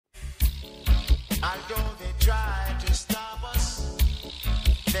Although they try to stop us,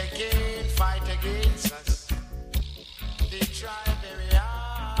 they can't fight against us. They try very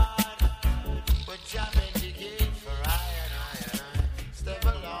hard, but jamming the gate for I and I. Step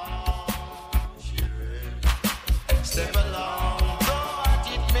along, children. Step along, though what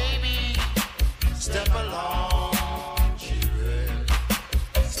it may be. Step along, children.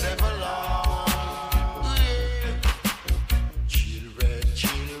 Step along, yeah.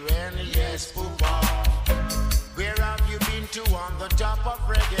 Children, yes, Poopa. Where have you been to on the top of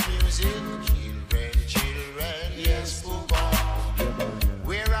reggae music? Children, yes, Poopa.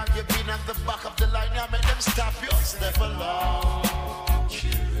 Where have you been at the back of the line? Now make them stop you. Step along,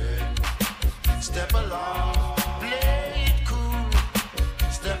 children. Step along, play it cool.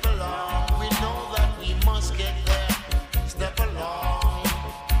 Step along, we know that we must get there. Step along.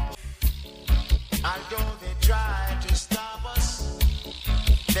 Although they try to stop us,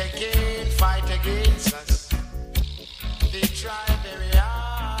 they can't fight against us. They try very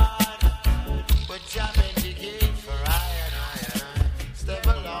hard, but jamming the gate for I and I. Step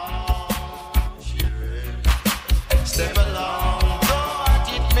along, children. Step along, though what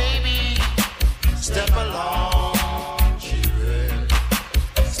it may be. Step along, children.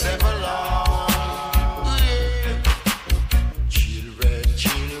 Step along, yeah.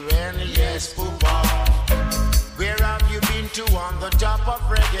 Children, yes, Poopa. Where have you been to on the top of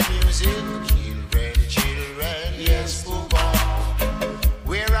reggae music? Children, yes, Poopa.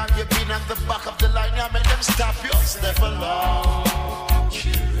 Where have you been at the back of the line? Now make them stop you. Step along,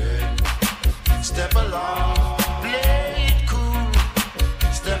 children. Step along, play it cool.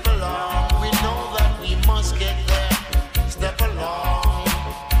 Step along, we know that we must get there. Step along,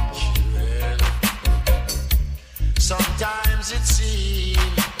 children. Sometimes it seems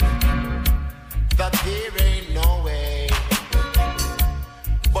that there ain't no way,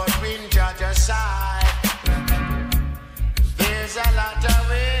 but when judge aside, there's a lot of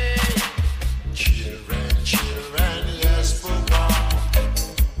way. Children, yes, Poopa.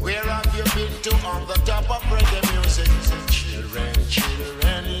 Where have you been to on the top of reggae music?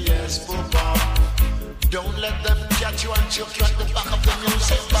 Children, yes, Poopa. Don't let them catch you and choke you at the back of the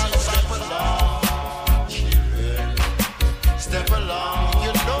music. Step along, children. Step along,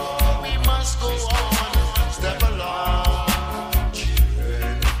 you know we must go on. Step along,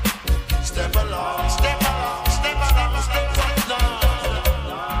 children. Step along, step along, step along, step along.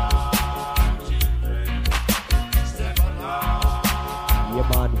 Step along. Yeah,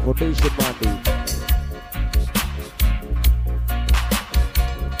 man, Foundation Monday.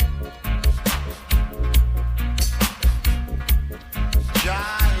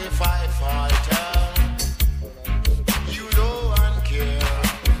 If I fight, you know and care.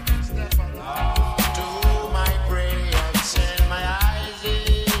 Step along. To my prayers and my eyes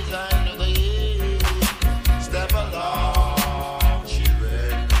is under the hill. Step along,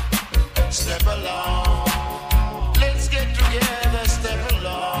 children. Step along. Let's get together. Step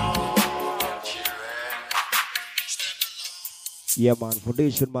along, children. Step along. Yeah, man,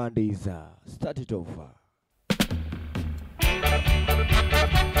 Foundation Mondays. Start it over.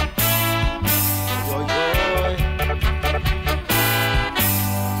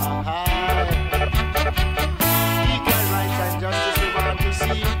 Equal rights and justice we want to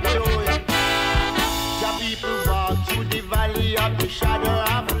see. Joy. The people walk through the valley of the shadow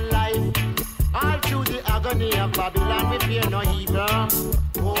of life. All through the agony of Babylon we fear no evil.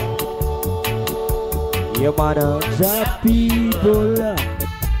 Yeah, man, the people.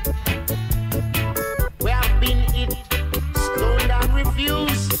 We have been hit, stoned and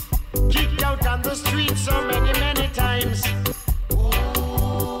refused, kicked out on the streets so many times.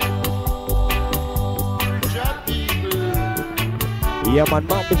 Yeah, man,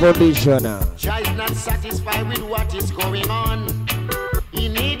 Mount the Foundation. Jah is not satisfied with what is going on. He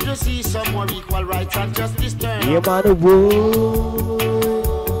need to see some more equal rights and justice turn. Yeah, man, the world.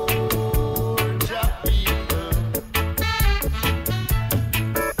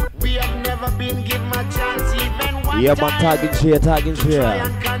 We have never been given a chance even one Yeah, time. man, tagging share. Try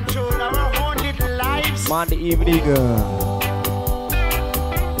and control our own little lives. Man, the evening.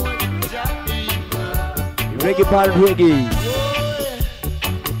 Reggae part reggae.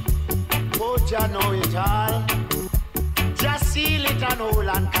 Oh, Jah know it all. Just seal it and hold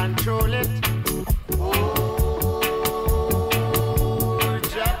and control it. Oh,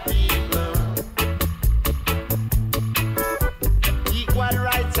 Jah people. Equal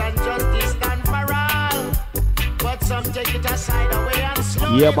rights and justice stand for all. But some take it aside away and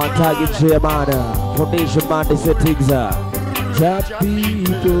slow. Yeah, man, tagging share, man. Foundation, man, the settings. The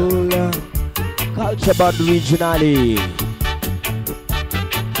people. Culture band regionally.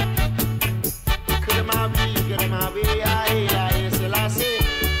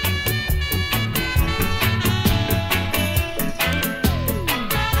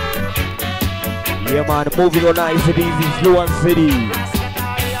 Yeah, man, moving on nice and easy, slow and steady.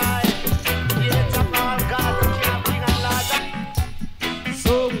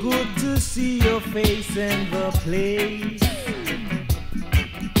 So good to see your face in the place.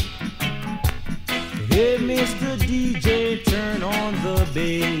 Hey, Mr. DJ, turn on the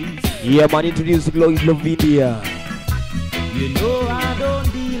bass. Yeah, man, introduce the Glory of India. You know I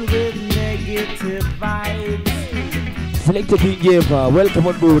don't deal with negative vibes. Selector King Giver, welcome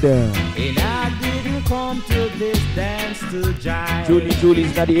on board. And I didn't come to this dance to jive.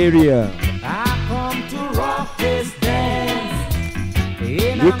 Julie's not the area. I come to rock this dance.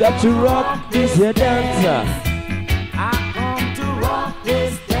 And You got to rock this here dancer. I come to rock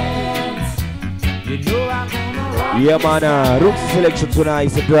this dance. You know I'm gonna rock Yeah, this man, dance. Rook's selection tonight,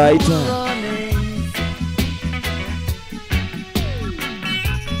 is right?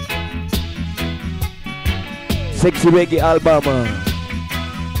 Sexy reggae album.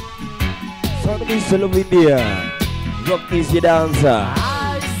 Sound of Mr. of India. Rock this your dancer.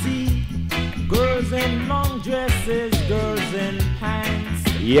 I see girls in long dresses, girls in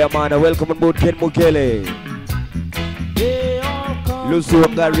pants. Yeah, man, welcome on board Ken Mukele. They all come Lucy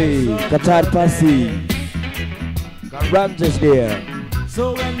from Wangari, lots of Qatar Pasi. different Ranches there.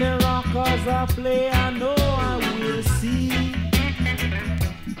 So when the rockers are play, I know I will see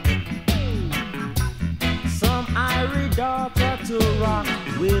some Irie daughter to rock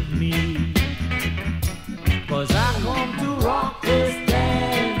with me. Cause I come to rock this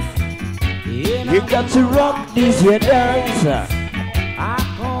dance. And You I'm got to gonna rock this your dancer. I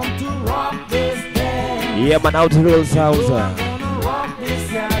come to rock this dance. Yeah, man, out to roll sounds. So I'm gonna rock this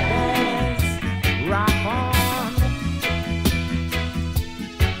here dance. Rock on.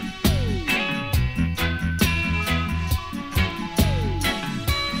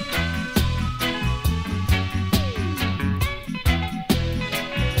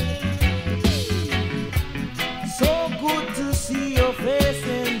 So good to see your face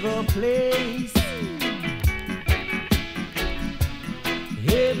in the place.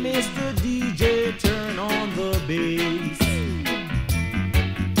 Hey, Mr. DJ, turn on the bass.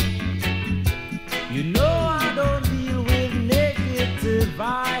 You know I don't deal with negative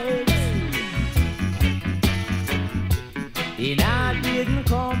vibes. And I didn't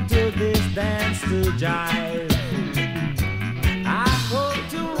come to this dance to jive. I come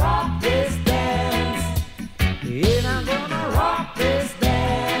to rock this dance. And I'm gonna rock this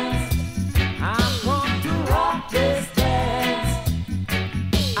dance. I'm come to rock this dance.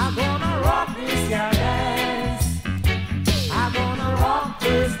 I'm gonna rock this here dance. I'm gonna rock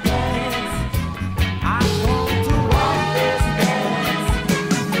this dance. I'm going to rock this dance.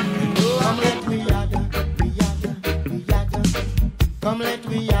 Come let we yada, come let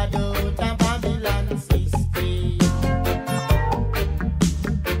we yada, ta Babylon system.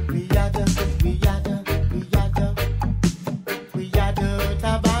 We yada,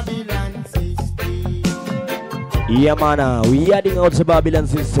 ta Babylon system. Yeah, man, we adding out the Babylon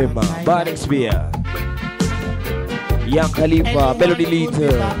system. Burning Spear. Young Khalifa, Melody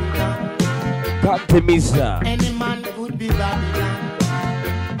Leader. Captain Misa. Any man could be Babylon.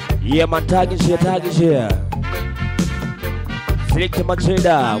 Yeah, man, tagging share. Selector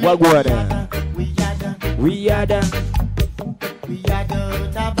Macheda, Wagwan. We yada, We yada.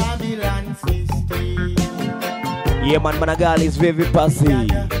 ta Babylon system. Yeah, man, Managali is very passy.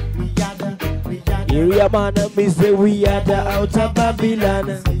 We yada, Irie, man, me say we yada out of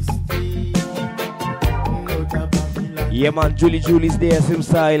Babylon. Yeah, man, Julie's there, same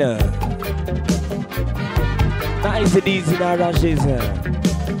style. Nice and easy in our rushes.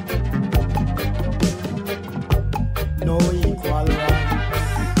 no equal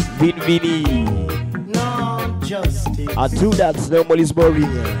rights, Vinny. no justice, I do that, normally is boring.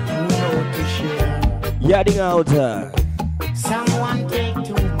 no to share. Yarding out. Someone take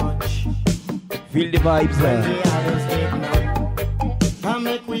too much, Feel the vibes. the others take none. Come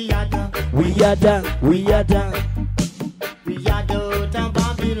make we yada, We yada. ta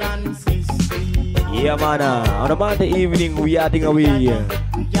Babylon system. Yeah, man, on a Monday evening, we yarding away. We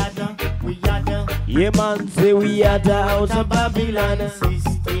yada, Yeah, man, say we yada out of Babylon Babylon.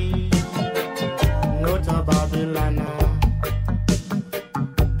 system. Not a Babylon,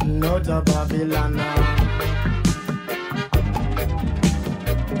 not a Babylon.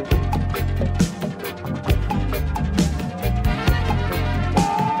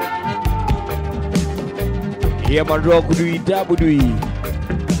 Yeah, man, rock do it, double do it.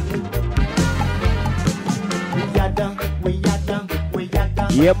 We yada,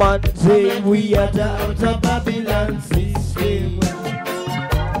 Yeah, man, say we yada out of Babylon system.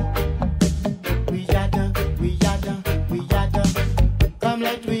 We yada, come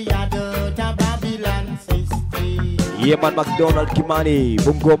let we yada, ta Babylon Yeah, man, McDonald Kimani,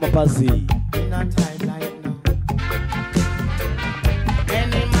 Bungo Mapasi. In a time like now,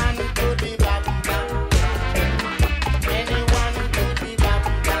 any man could be back down. Anyone could be back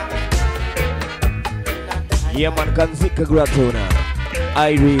down. Yeah, man, Kanzika Gratona,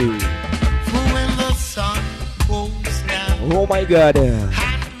 Irie. When the sun goes down, Oh my God. and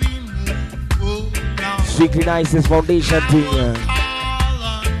we move down, Strictly Nice's foundation thing. all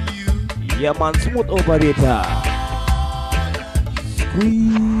on you. Yeah, man, smooth operator.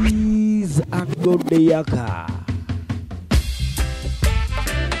 Squeeze and go the yaka.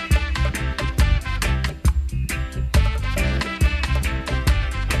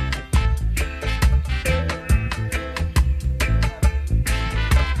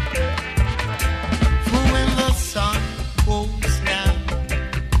 When the sun goes down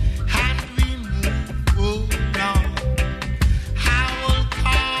and we move down, I will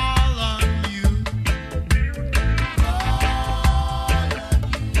call on you.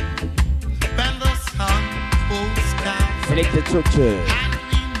 When the sun goes down Select the structure. and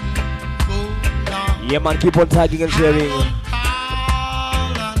we move down, Yeah, man, keep on tagging and sharing. call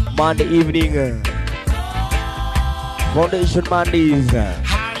on you. Monday evening. Foundation Mondays. Are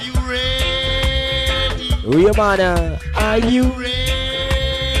you ready? Yeah, man, are you?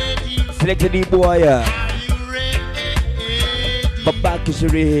 Ready? Select the deep boy. Are you ready? Baba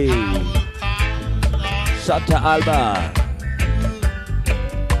Kishiri. I will call on Shata Alba.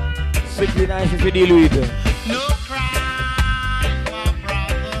 Strictly Nice if you deal with it. No crying, my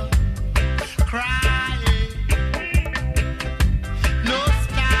brother, crying. No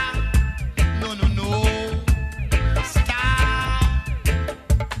stop, no, stop.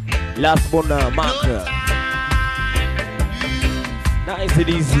 Last one, Mark. No time, Nice and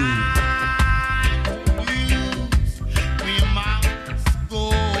easy. we must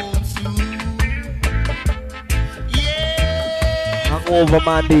go to. Yeah, Hangover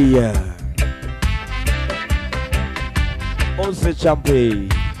Monday. Also Champagne.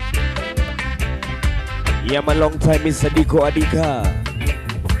 Yeah, my long time Mr. Diko Adika.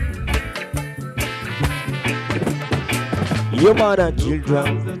 You man and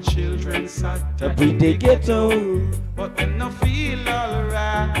children, The children sat we take it out. but then I feel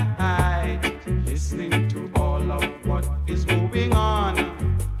alright, listening to all of what is going on,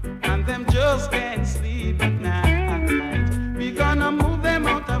 and them just can't sleep at night. We gonna move them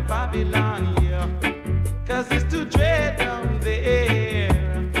out of Babylon, yeah, cause it's too dread down there.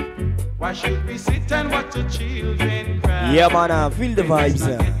 Why should we sit and watch the children cry? Yeah, man, feel the vibes. It's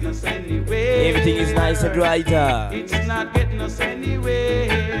not getting us anywhere. Everything is nice and right. It's not getting us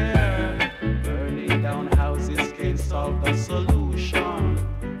anywhere. Burning down houses can't solve the solution.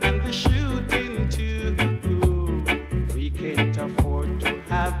 And the shooting too. We can't afford to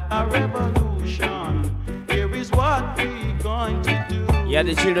have a revolution. Here is what we're going to do. Yeah,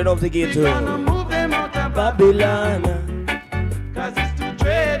 the children of the We're gonna ghetto. move them out of Babylon. cause it's too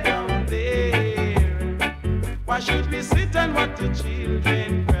dread down there. Why should we sit and watch the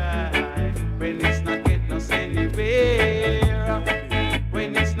children cry when it's not getting us anywhere?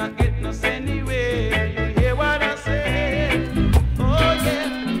 When it's not getting us anywhere, you hear what I say? Oh yeah,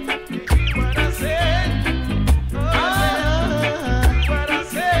 you hear what I say? Oh yeah, what I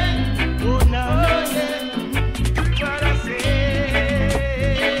say? Oh no, yeah, what I say?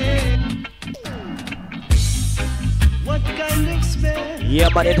 What kind of spell? Yeah,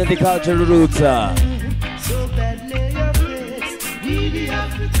 man, enter the cultural roots. So badly oppressed, we the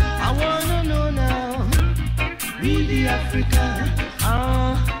Africa. I wanna know now, we the Africa.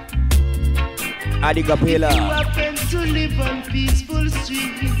 Adi You Capella. happen to live on peaceful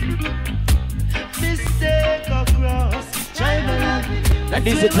street, mistake across Tribal Avenue. And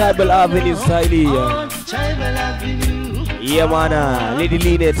this is the Tribal Avenue style here. On Tribal Avenue. Yeah, man, Lady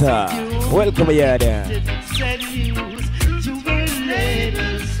Linetta. Welcome here there. Said news, you were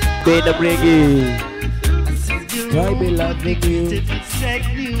labeled. Beta Briggy. Tribal Avenue. Fake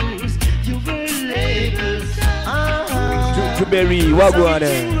news, you were labeled. To Berry, Wagwan.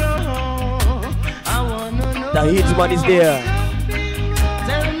 The Hitman is there.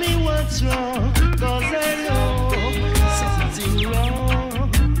 Tell me what's wrong, cause I know something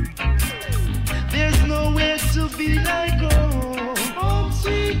wrong. There's nowhere to be like home. Home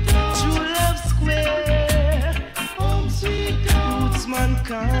sweet home. True Love Square. Home sweet home. Rootsman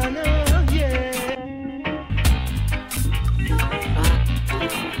Corner, yeah.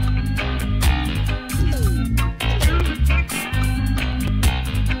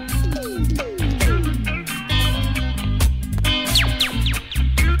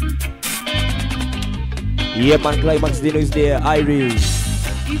 Yeah, man, Climax Dino is there. Irie.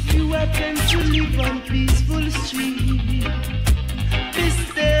 If you happen to live on peaceful street,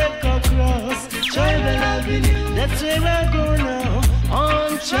 mistake across Tribal Avenue. That's where I go now,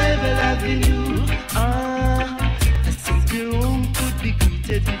 on Tribal Avenue. I said your home could be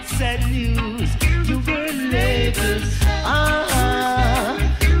greeted with sad news. You were labeled.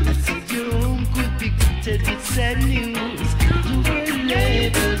 I said your home could be greeted with sad news. You were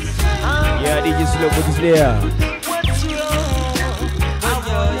labeled. Yeah, DJ Slow put this there. What's wrong? I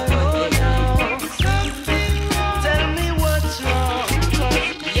wanna know now. Tell me what's wrong.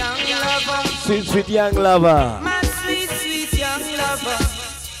 Young lover, Sweet, sweet young lover. my sweet, sweet young lover,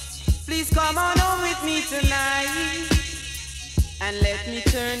 please come on home with me tonight and let me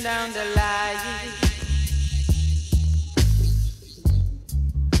turn down the light.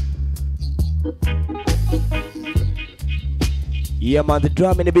 Yeah, man, the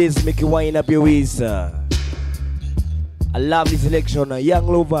drum in the bass make you wind up your waist. A lovely selection, young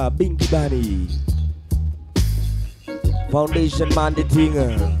lover, Binky Bunny. Foundation man, the thing.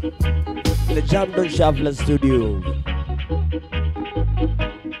 In the Jamdon Shuffler Studio.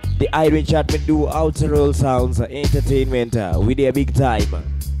 The Irie Enchantment do outer roll sounds, entertainment with their big time.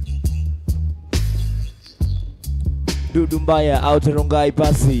 Dudumbaya outer Rongai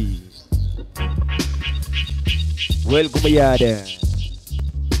Pasi. Welcome, Yada.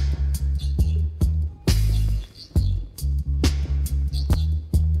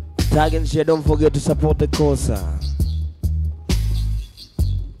 Tag and share, don't forget to support the cause.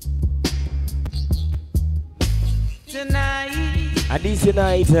 Tonight, And this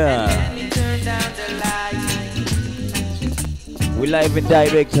night, let me turn down the light. we live in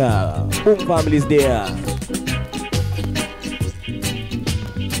direct. Boom family's there.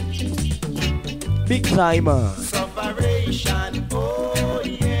 Big timer. Sufferation, oh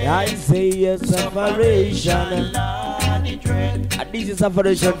yeah. I say yes, sufferation. And this is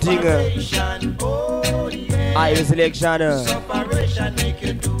sufferation thing. Sufferation, oh yeah. Irie selection. Sufferation make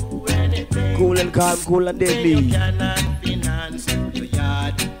you do anything. Cool and calm, cool and When deadly. you cannot finance your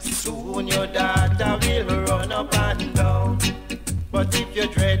yard, soon your daughter will run up and down. But if you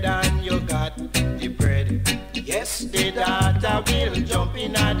dread and you got the bread, yes, the daughter will jump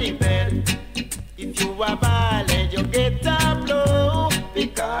in at the bed. If you are violent, you get a blow,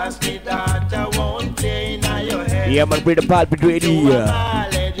 because the daughter won't play in your head. Yeah, man, bring the pulpit ready. You are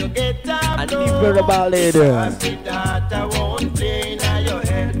violent, you get a And blow, leave the ballad. because the daughter won't play in your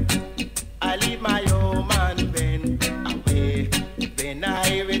head. I leave my home and bend away. When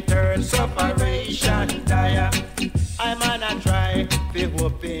I return, sufferation dire. I'm gonna try to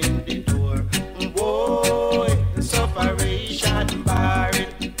open the door. Boy, sufferation bar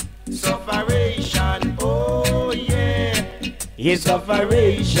it. Sufferation, oh yeah. Yes,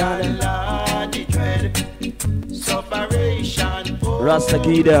 sufferation. Lord, the dread. Sufferation, oh Rasta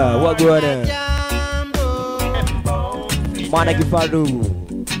Kida, what going on? Manaki Faru.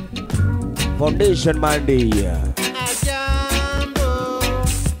 Foundation Monday.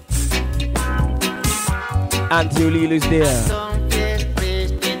 Auntie Lilo is there.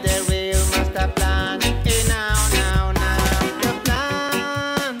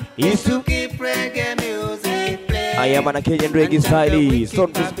 Is to Keep reggae music playing. I am an Kenyan reggae style,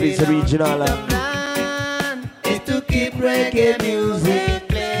 Sunfish Place original. The plan is to keep reggae music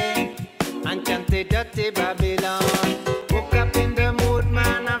playing and chant the dirty Babylon. Woke up in the mood,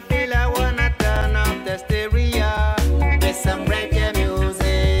 man, I feel I wanna turn up the stereo. There's some reggae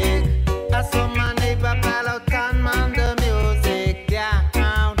music. I saw my neighbor pal out and man the music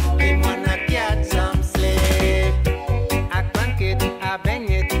down. He wanna catch some sleep. I crank it, I bang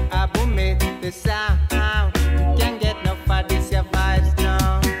it, I boom it, the sound. Can't get no for this your vibes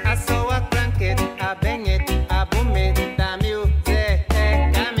now. I saw I crank it, I bang it, I boom it, the music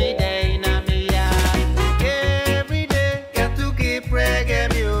got me there in me yard. Every day, got to keep reggae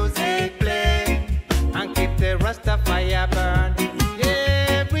music playing and keep the Rastafari burn.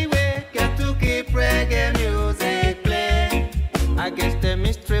 Everywhere, got to keep reggae music playing against the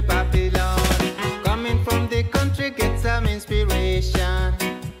mystery Babylon. Coming from the country, get some inspiration.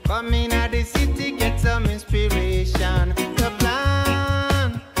 Coming out the city, get some inspiration. The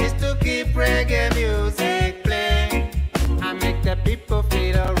plan is to keep reggae music playing and make the people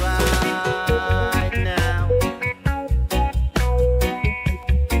feel alright now.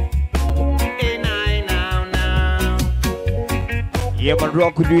 Hey, now. Yeah, man,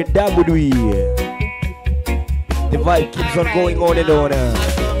 rock with you, dab with we. The vibe keeps on going on and on.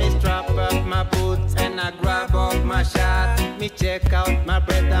 So me strap up my boots and I grab up my shot. Me check out my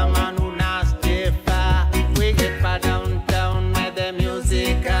brother man who not stay far. We get far downtown where the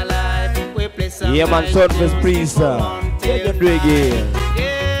music alive. We play some Yeah, man, nice Sunfish tunes Priest, from one till Kenyan reggae.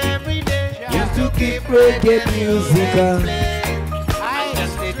 five. reggae music.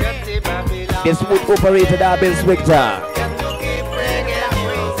 The smooth operator that been Spectre.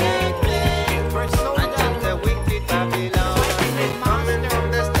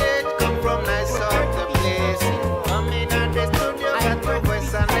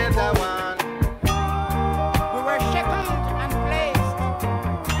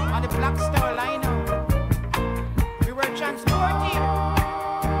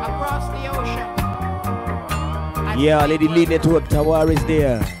 Yeah, Lady Lee Network Tower is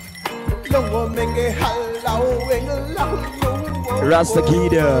there. Rasta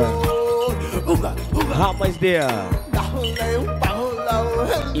Kida. Hama is there.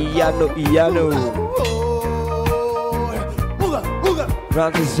 Iyano.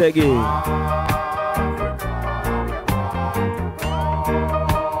 Francis Shaggy.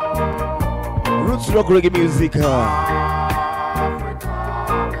 Roots rock reggae music.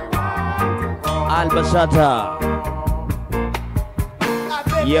 Al Bashata.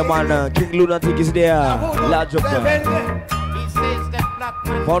 Yeah man, King Lunatic is there. Large up.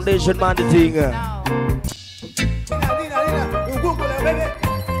 Foundation man the thing.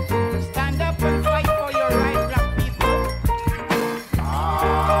 Stand up and fight for your right, black people.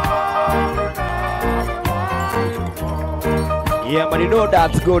 Yeah man, you know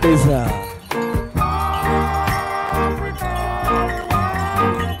that's good is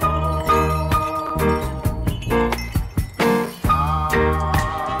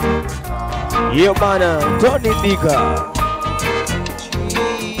yeah man, Tony Nika.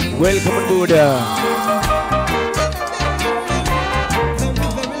 Welcome on board.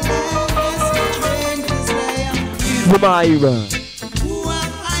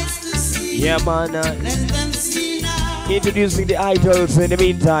 Yeah man, introducing the idols in the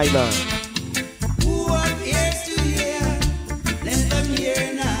meantime.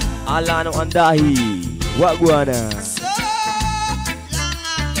 Alano Andahi, Wagwana,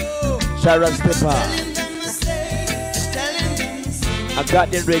 Sharon Stepper. I got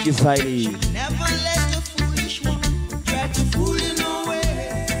the reggae side.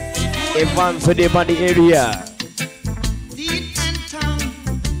 Evans for them on the area.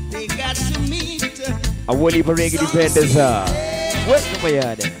 I will leave a reggae defenders. Welcome, my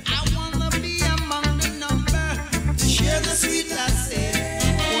yard.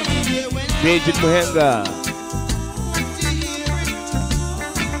 Bridget Muhenga.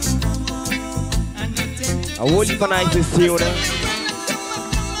 I will leave a nice tune.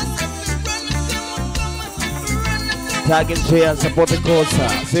 Tag and share, support the cause,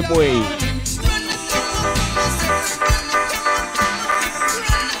 same way.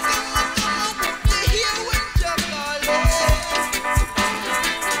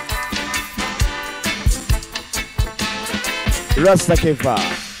 Rasta Kefa.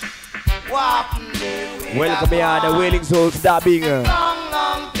 Welcome here, the Wailing Souls dabbing.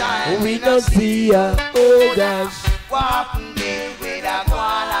 We don't see ya, oh gosh.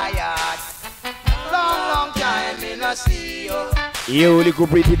 Long time in a see you. You little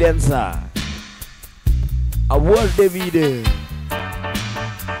pretty dancer. A world David.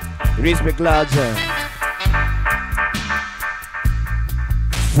 Respect larger.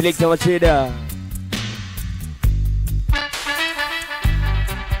 Select our trader.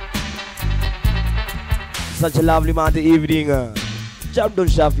 Such a lovely Monday evening. Jump down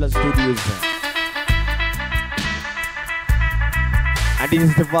Shuffler Studios. And this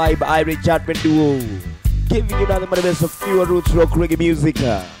is the vibe Irie Enchantment duo. Giving you another one of the best of pure roots rock reggae music.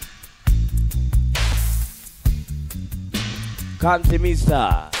 Country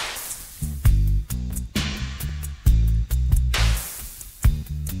Mister.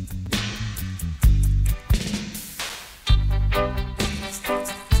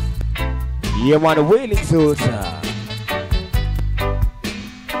 Yeah man, Wailing Souls.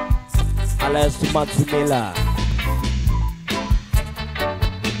 Alias to Maximilla.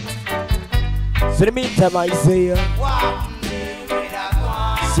 So in the meantime I say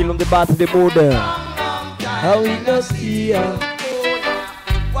still on the back of the border. How we not see ya.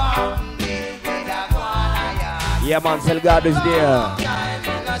 Yeah man, Salgado is there.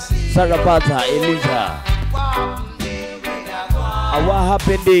 Sarapata, Elijah. What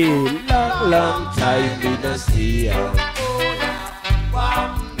happened there? Long time we don't see ya.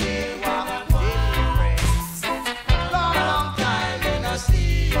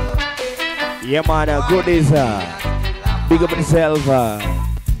 Yeah man, good is big up yourself.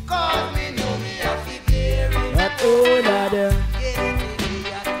 That old lad.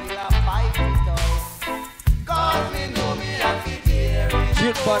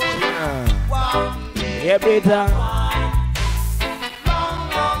 Shoot punch. Yeah, better.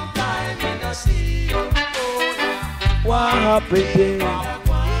 Long time in a see you. carpenter.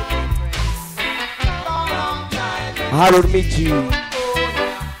 Harold Michi,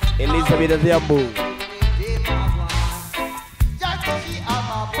 Elizabeth Aziambo.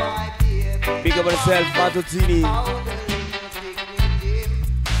 Big up myself, Matutini.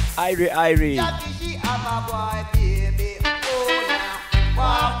 Irie.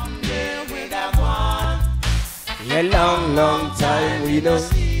 A long time we know.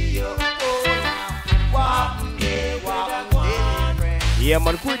 Yeah,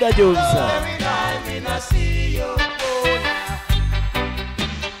 man, Kuda Jones.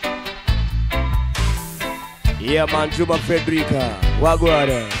 Yeah, man, Juma Frederica.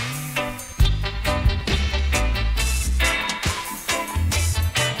 Wagwada.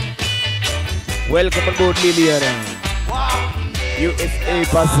 Welcome aboard, Liliana. USA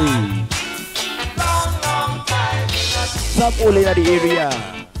Passy. Some all in the area.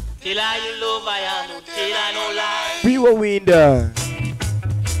 Till I love I am, till I no lie. Pure wind.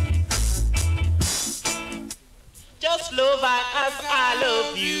 Just love I as I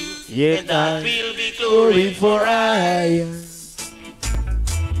love you. Yeah, and that will be glory glory for for I.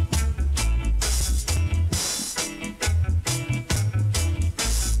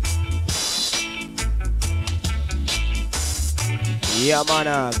 Yeah,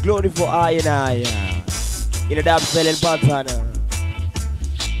 man, glory for I and I. In a damn selling pattern.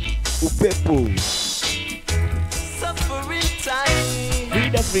 Upepo. suffering time.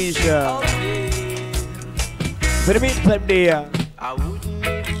 Read the feature. For the meantime, there. I wouldn't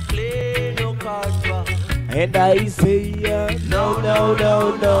even play no cards for. And I say, no. I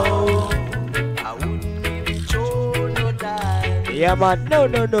wouldn't even show no dime. Yeah, man, no.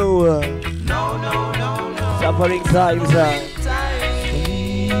 No. Suffering times.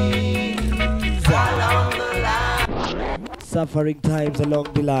 Along the line. Suffering times along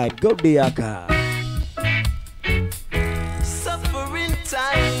the line. Go Diaka. Suffering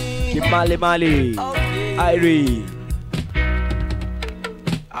time. Mali. Okay. Irie.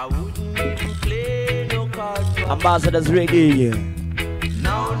 I wouldn't even play no cards for. Ambassadors Reggae.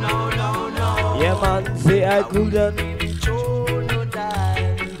 No. Yeah, man, say I couldn't. Even show no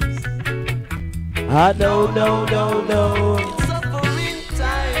dimes. Ah, no. Suffering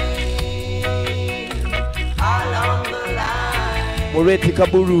time along the line. Moretti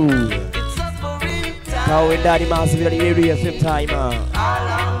Kaburu. It's suffering time Cow and Daddy Massive in the area, same time.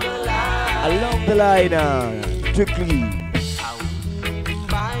 along the line. Along the line. Strictly. I wouldn't even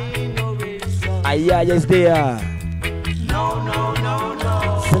buy no razor. Aya is there. No.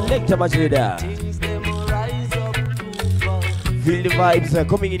 Select a Majeda. Things them will rise up to fall. Feel the vibes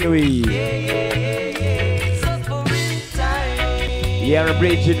coming in your way. Yeah. Suffering time Yeah, I'm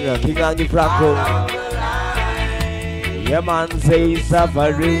bridging King Angie Franco. along the line. Yeah, man, say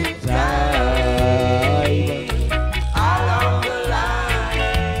suffering time. Along the line.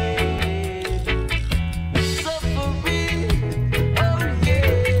 Suffering, oh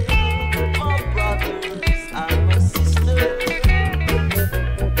yeah. My brothers and my sisters.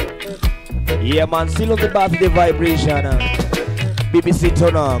 Yeah, man, still on the birthday vibration. BBC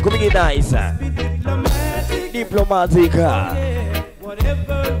Toner, coming in nice. Diplomatic.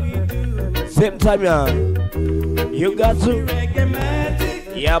 Whatever we do, Same time, you got to.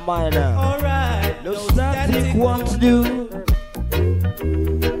 reggae-matic, Yeah, man. alright. No static wants to.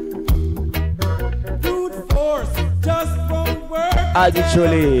 Brute force just won't work.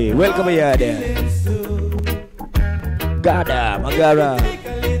 Actually, welcome here there. Gada, Magara. Take a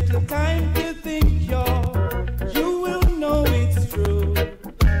little time to think, you will know it's true.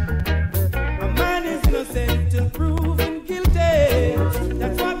 A man is innocent till proven guilty.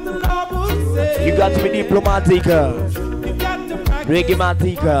 That's what the law will say. You got to be diplomatic. You got to practice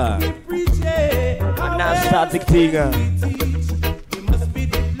Reggae-matic. what we preach, yeah. Not static thing. We must be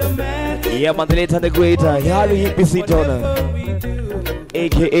diplomatic. Yeah, man, the late and the greater. Harry BBC Toner. Whatever we do,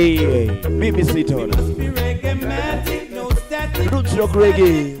 AKA BBC Toner. be reggae-matic, no static. Roots Rock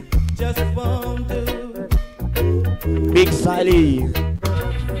Reggae. Just won't do. Big Sally.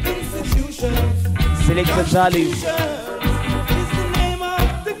 Institutions, Selector Charlie. is the name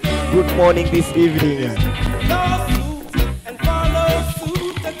of the game. Good morning this evening. Lawsuit and follow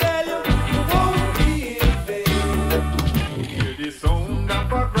suit. I tell you, you won't be in vain. Hear the sound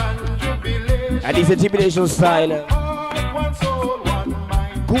of a grand jubilation. And it's a intimidation style. Heart, one soul, one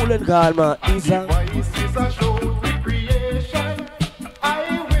mind. Cool and calm. Isa. Voice is a show recreation. I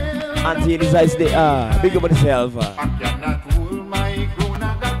will. Auntie Elisa is there. Big up on yourself. I cannot hold my grown. I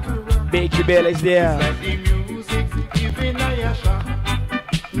got to run. Becky Bell is there. Like the music giving a shot.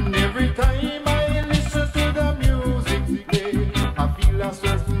 And every time I listen to the music play, I feel a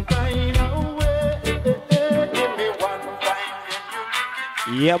certain kind of way. Give me one time.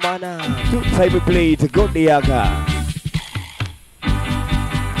 Yeah, man. Two time we play to go the Yaka.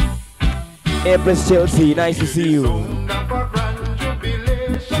 Empress Chelsea, nice to see you.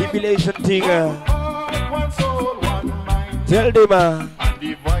 Jubilation thing. Tell them.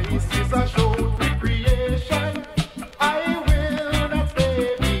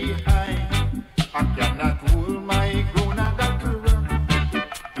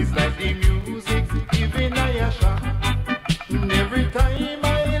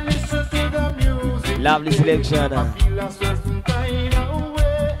 Lovely selection. I feel a certain kind of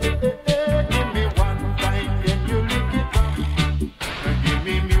way. Give me one time, then you lick it up. Give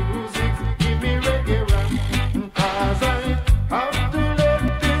me music, give me reggae rock. 'Cause I have to let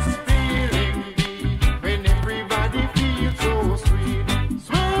this feeling be. When everybody feels so sweet.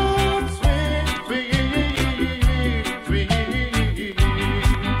 Sweet, sweet, sweet.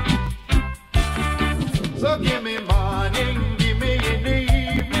 So give me morning, give me in the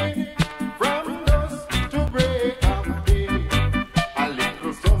evening. From dusk to break of day, a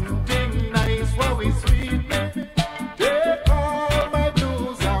little something nice while we sweet me. Take all my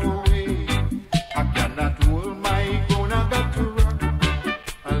blues away. I cannot hold my gun, I got to rock.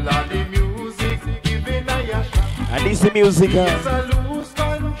 A lot of music giving a shot. And this is music. Yes, I lose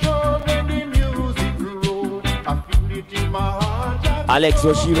control when the music roll. I feel it in my heart. Alex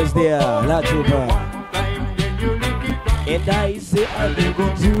Oshiva's there. La Give me Chupa. one time, then you lick it up. And I say a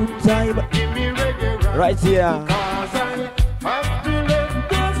little two time. Give me reggae rock. Right here. 'Cause I have to let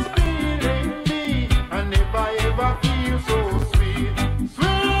this feeling be. And if I ever feel so sweet,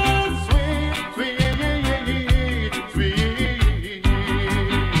 sweet, sweet, sweet, sweet.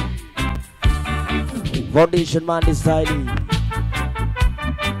 Foundation man deciding.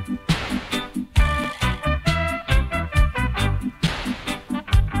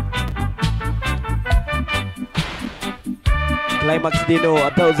 Climax Dino,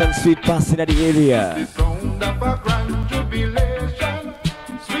 1,000 sweet passing at the area. The sound of a grand jubilation,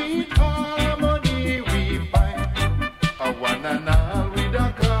 sweet harmony we find. A one and all with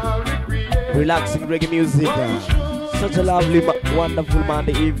a call recreation. Relaxing reggae music. Such a lovely, wonderful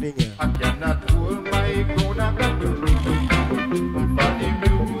Monday evening. I cannot hold my grown up and funny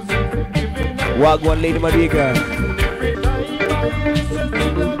music giving a Wagwan Lady Mariga. every time I listen to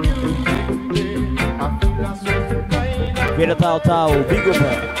the music, I feel a certain kind of Vera Tao Tao, big up.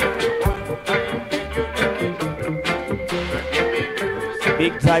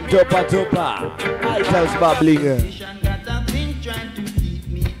 Big time Topa Topa. Items bubbling.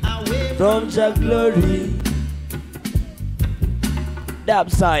 From Jack Glory. Dab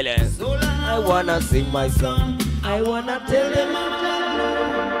silence. I wanna sing my song. I wanna tell them I'm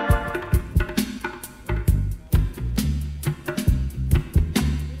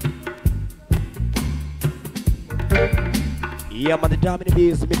yeah, man, the dominant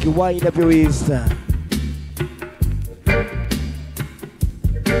bass make you wind up your waist.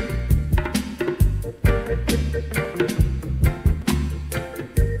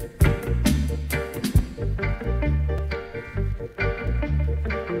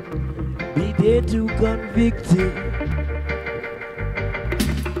 Be there to convict him.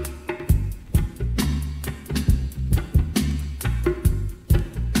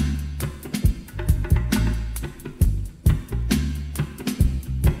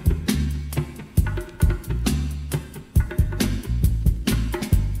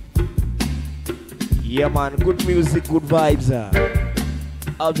 Yeah, man, good music, good vibes.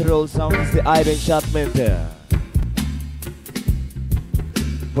 After all, sound is the Irie Enchantment.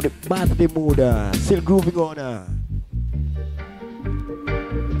 For the birthday mood, still grooving on.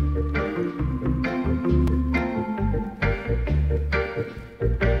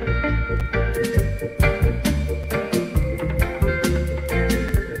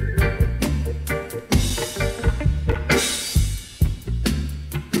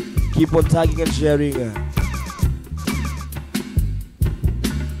 Keep on tagging and sharing.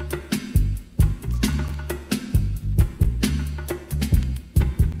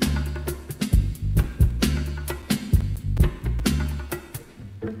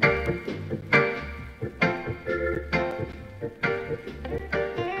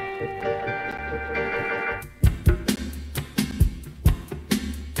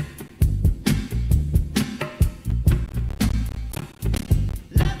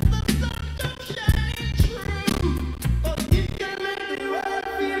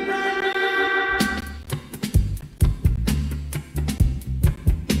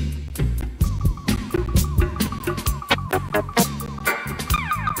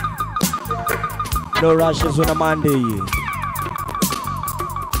 No rushes on a Monday.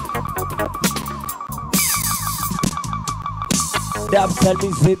 Dab tell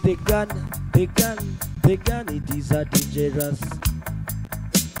me say they gun, it is a dangerous.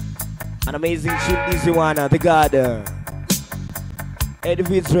 An amazing tune this one, the God. Eddie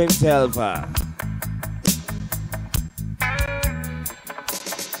Fitz himself.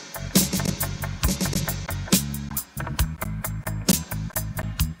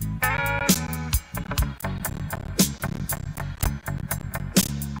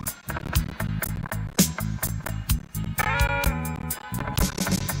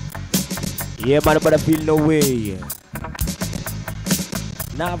 Yeah, man, but I feel no way.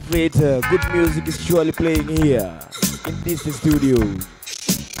 Not afraid, good music is surely playing here in this studio.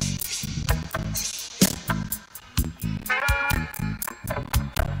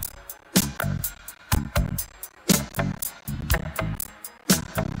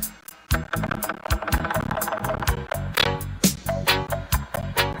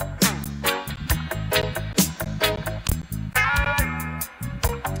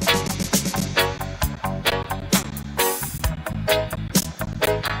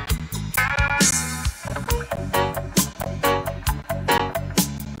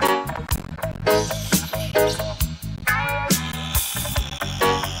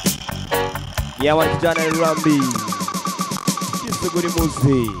 Yeah, what kijana Rambi. Kisa guri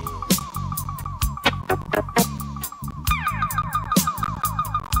muzi.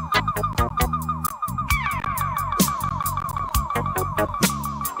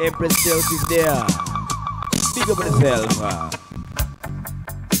 Empress Chelsea is there. Big up on yourself.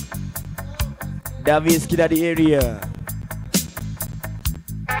 Davis kid at the area.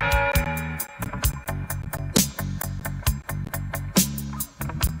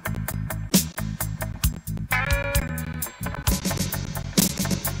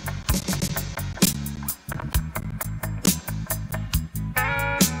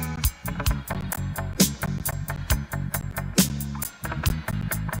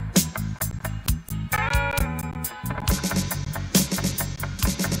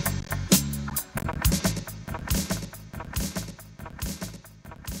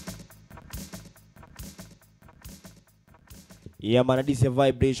 Yeah, man, this is a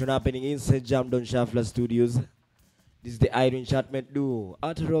vibration happening inside Jam Don Shuffler Studios. This is the Irie Enchantment duo.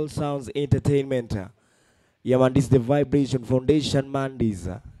 Utteral Sounds Entertainment. Yeah, man, this is the Vibration Foundation, man. This.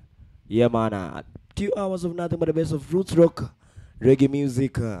 Yeah, man. 2 hours of nothing but the best of roots rock, reggae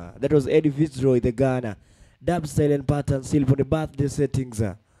music. That was Eddie Fitzroy, the Ghana. Dub style and pattern still for the birthday settings.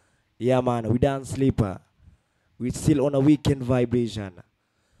 Yeah, man, we don't sleep. We still on a weekend vibration.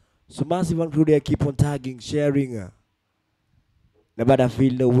 So massive and crew there keep on tagging, sharing. Nobody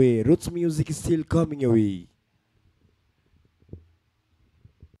feel no way. Roots music is still coming your way.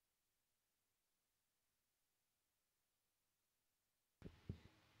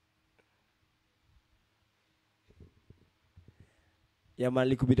 Yeah, man,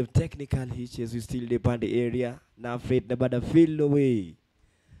 little bit of technical hitches. We still depend the area. Not afraid nobody feel no way.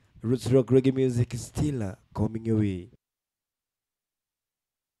 Roots rock reggae music is still coming your way.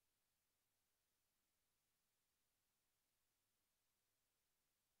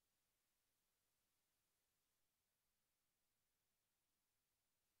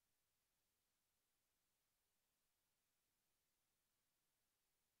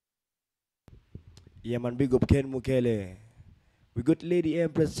 Yeah, man, big up Ken Mukele. We got Lady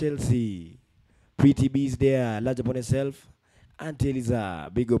Empress Chelsea. Pretty Bees there, large upon herself. Auntie Eliza,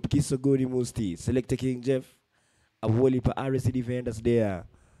 big up Kisogori Musti. Selector King Jeff. A whole heap of RSC defenders there.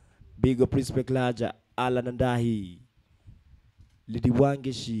 Big up Respect Larger, Alan Andahi. Lady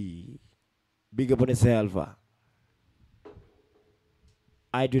Wangeshi. Big up on herself.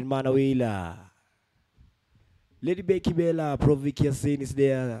 Idrin Manuela. Lady Becky Bella, Provic Yasin is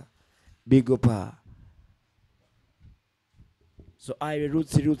there. Big up her. So Irie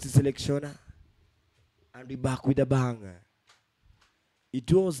Rootsy selection. And we back with a bang.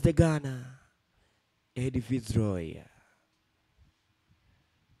 It was the Ghana. Eddie Fitzroy.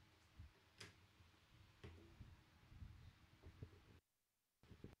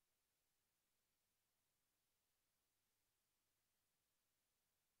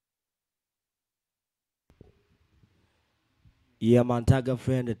 Yeah, man, tag a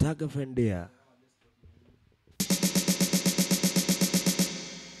friend there.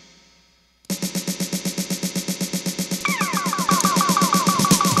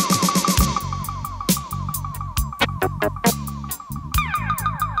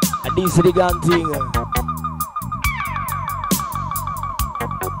 And this is the gun thing.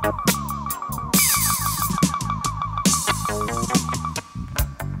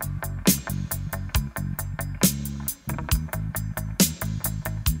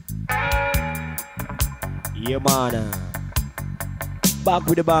 Yeah, man. Back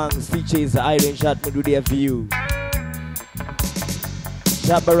with the bangs, teachers, Irie Enchantment do there for you.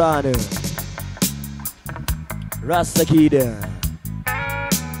 Tabarana, Rasta Kid,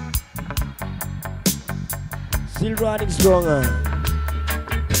 still running stronger.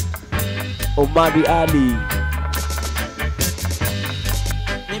 Omari Ali.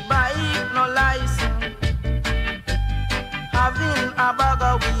 Me buy no license, having a bag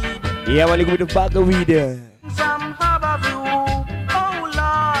of weed. Yeah, man, look with the bag of weed. Some have a view. Oh Lord, I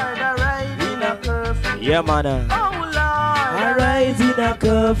ride in a curfew. Yeah, man. Oh Lord, I ride in a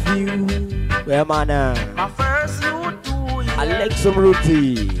curfew. Yeah, man. my first youth 2 years. I like some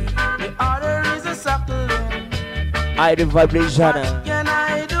rooty. The other is a suckling. I the vibration. What can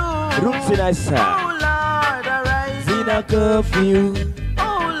I do? Roots in a Oh sir. Lord, I ride In a curfew.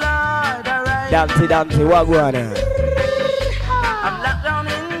 Oh Lord, I ride. Dante, wagwana. I'm locked down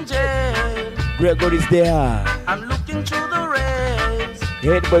in jail. Gregory's there. I'm looking through the rails.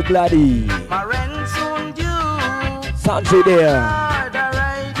 Head boy Gladdy. My rent soon due. Sancho there. Lord, I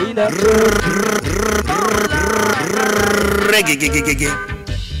ride In a curfew. Reggae.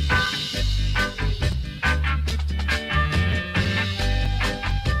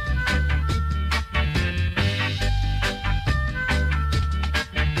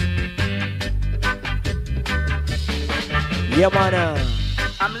 Yeah, man.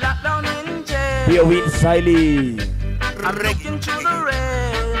 I'm locked down in jail. Be a win Siley. I'm looking through the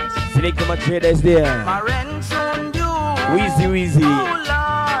rails. Select my traders there. My rent soon due. Wheezy. Oh Lord,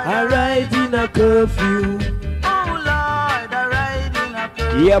 I ride in a curfew. Oh Lord, I ride in a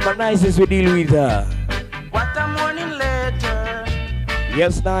curfew. Yeah, my nicest we deal with her. What a morning later.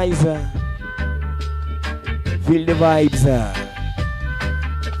 Yes, nice. Feel the vibes.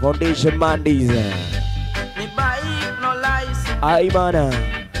 Foundation Mondays. Me bike no license. I man.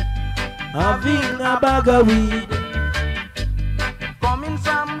 Having a bag of weed. Coming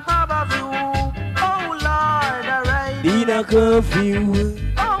from Harborview. Oh Lord, I ride In a curfew.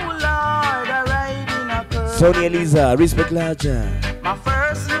 Oh Lord, I ride in a curfew. Sonny Eliza, respect larger. My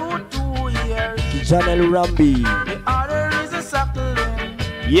first youth 2 years. Janelle Rambi. The other is a suckling.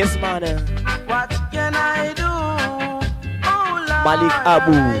 Yes, man. What can I do? Oh Lord, Malik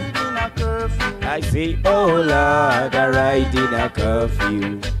Abu. I ride in a curfew. I say, oh Lord, I ride in a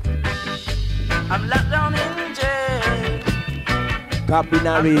curfew. I'm locked down in jail. I'm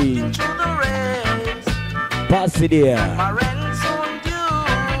Cabinary, looking through the rails. pass it there. My rent soon due.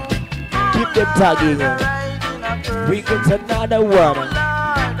 Keep them tagging. I ride in a curfew. We get another Oh one. Lord, I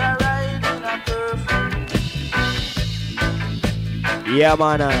ride in a curfew. Yeah,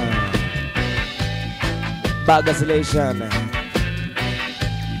 man. Bag isolation.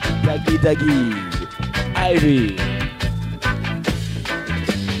 Tagi. Irie.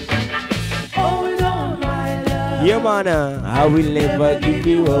 Hold on, my love. Yeah, man. I will never give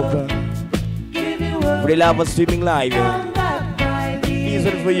you up. Give you up. For the love of streaming live. Come back, my dear.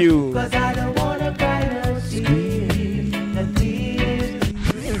 Easy for you. 'Cause I don't wanna cry no tears. No tears.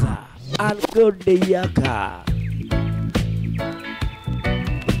 And good day, Yaka.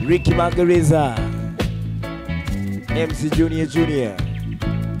 Ricky Margareza. MC Junior.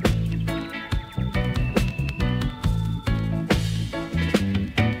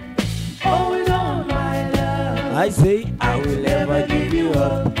 Hold on, my love. I say, I will never give you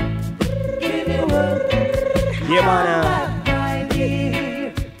up. Give you up. Yeah, man. Come back, my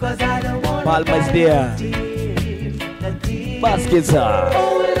dear. 'Cause I don't wanna Palma cry is no there. tears. No tears. Baskets are.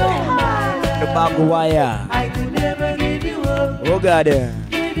 Hold on, my The love. bamboo wire. I could never give you up. Oh, God.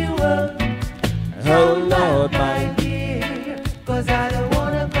 Give you up. Oh, Lord, my. dear. 'Cause I don't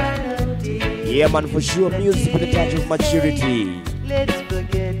wanna cry no tears. Yeah, man, for sure. Music with a touch of maturity. Let's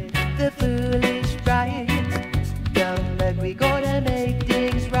forget the foolish pride. Come back, we gonna make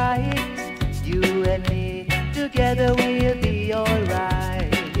things right. You and me together we'll be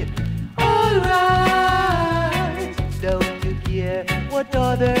alright. Alright. Don't you care what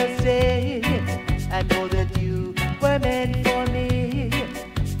others say? I know that you were meant for me.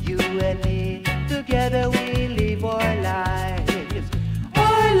 You and me together we live our lives.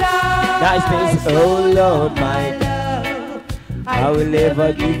 Our lives. Nice things. Oh, Lord, my. love. I will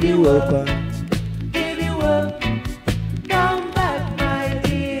never give you up. Give you up. Come back, my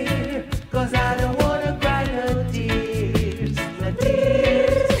dear. 'Cause I don't wanna cry no tears. No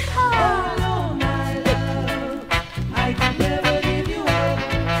tears. Oh, no, my love. I can never give you up.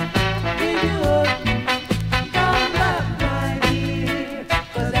 Give you up. Come back, my dear.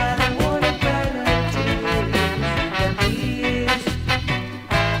 'Cause I don't wanna cry no tears. No tears.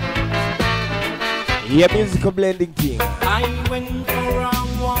 Yeah, musical blending thing. I went for a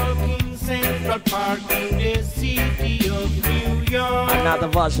walk in Central Park in the city of New York. Another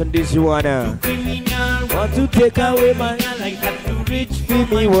version, this one. Criminal Want to take away my like that to reach Give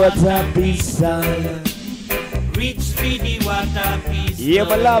me what I desire. Reach for the water piece. Yeah,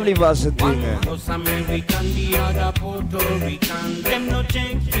 my lovely version One thing. house American, the other Puerto Rican. Them no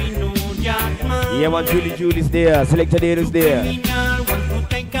change, we know that man. Yeah, man, Julie's there. Selector Dato's there. Criminal want to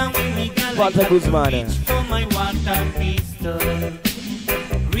take away me girl What a like good that to man. reach for my water pistol.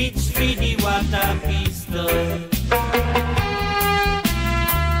 Reach for the water pistol.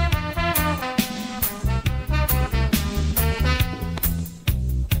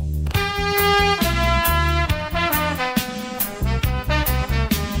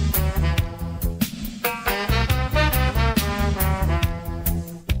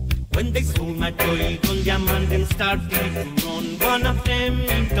 When they saw my toy gun, jam and them started to run. One of them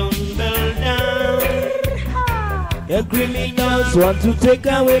tumbled down. The criminals want to take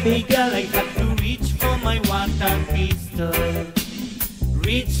away me Girl, girl. I got to reach for my water pistol.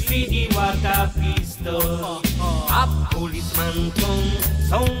 Reach for the water pistol. A policeman come,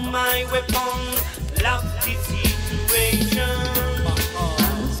 sound my weapon. Love the situation.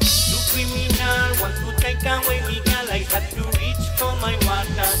 The criminal want to take away me girl, I got to reach for my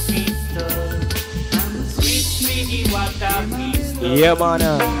water pistol. Reach for the water pistol. Yeah, man.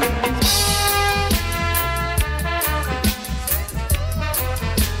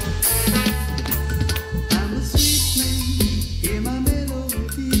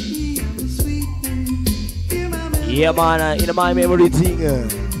 Yeah, man, in my memory thing.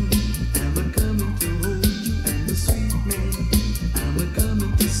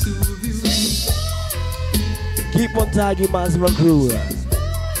 Keep on tagging Massive and Crew.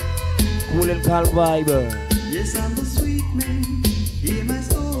 Cool and calm vibe. Yes, I'm the sweet man. Hear my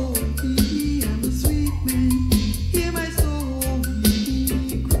soul. I'm the sweet man. Hear my soul.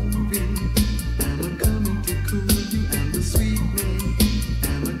 Grooving. I'm a coming to cool you. I'm the sweet man.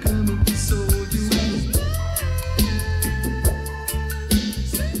 I'm a coming to soul you.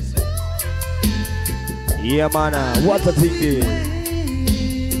 Yeah, man, what a thing there.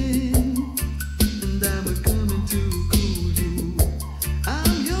 And I'm a coming to cool you.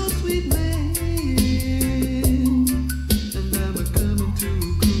 I'm your sweet man. And I'm a coming to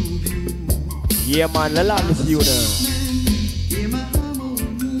groove you. Yeah, man, I love this you now. Hear my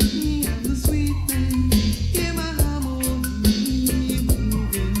harmony, I'm the sweet man. Hear my harmony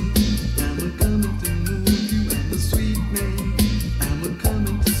moving. I'm a coming to move you. I'm the sweet man. I'm a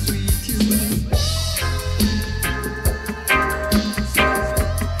coming to sweet you.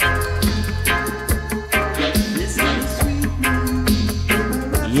 Yes, I'm the sweet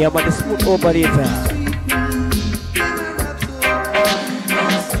man. Yeah, man, the smooth operator.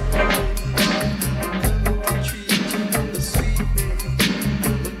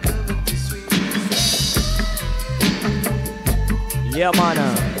 Yeah, man.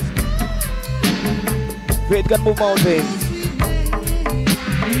 Faith can move mountains.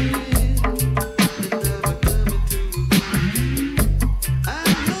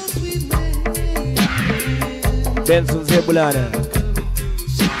 Benson Zebulana.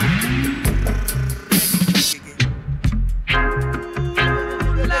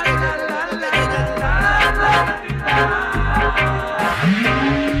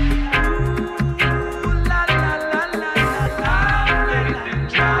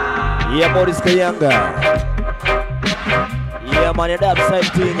 Yeah, Morris Kayanga. Yeah, man, that same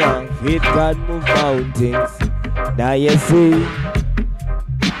thing. Faith can move mountains. Now you see,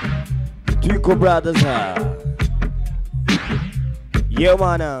 Twinkle Brothers. Yeah,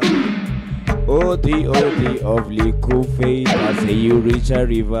 man. Oh, the of liquid faith. I say you reach a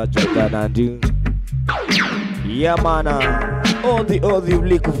river, Jordan and you. Yeah, man. Oh, the of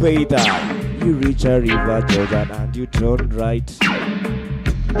liquid faith. You reach a river, Jordan, and you turn right.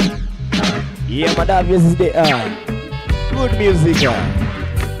 Yeah, madam, yes, is the good music.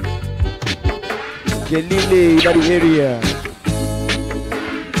 Gelile in the area.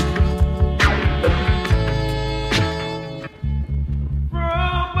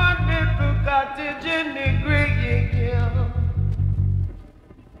 From a little cottage in the Great Hill,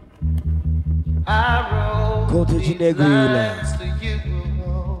 I rode Cottage in the these Grill. lines to you.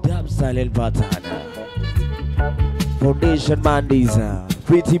 Dab silent pattern. Foundation Mondays.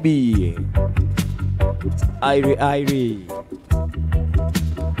 Pretty B. Irie.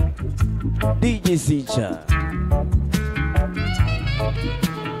 DJ Sicha.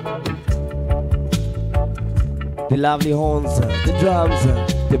 The lovely horns, the drums,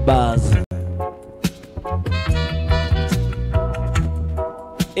 the bass.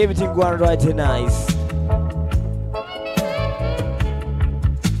 Everything going right and nice.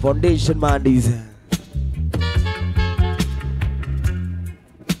 Foundation Mondays.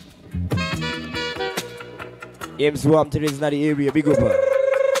 MC Wam Teresa in the area, big up.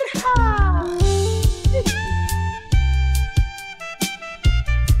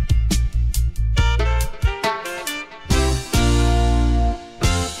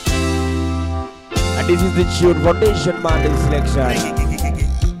 And this is the tune Foundation Monday selection.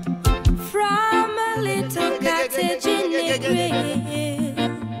 From a little cottage in Irie,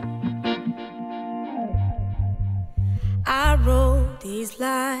 I wrote these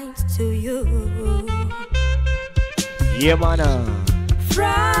lines to you. Yeah, man.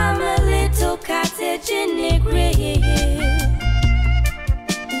 From a little cottage in Irie,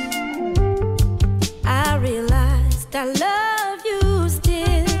 I realized I love you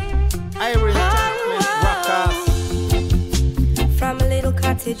still. Irie rockers. From a little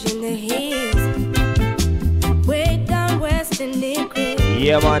cottage in the hills, way down west in Irie.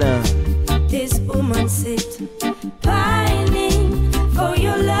 Yeah, man. This woman sits pining for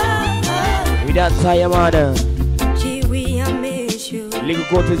your love. We don't tire, man. Gee, I miss you. Little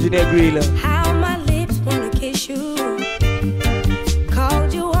cottage in the grill. How my lips wanna kiss you.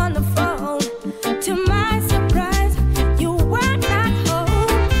 Called you on the phone. To my surprise, you were not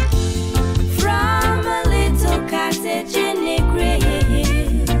home. From a little cottage in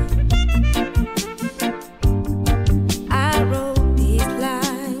Irie, I wrote these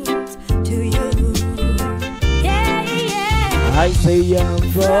lines to you. Yeah, yeah. I say I'm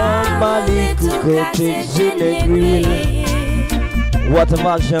from my little cottage in the grill. What a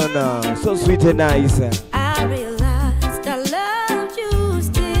version, so sweet and nice. I realized I loved you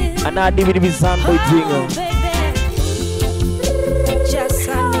still. And I DVD soundboy thing. Baby, just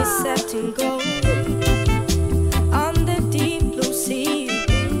sunny satin gold on the deep blue sea.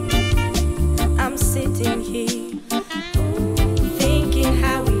 I'm sitting here thinking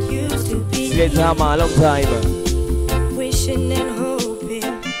how we used to be. It's a long time. Wishing and hoping.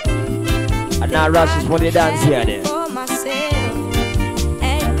 And now Rush is for the dance here. For myself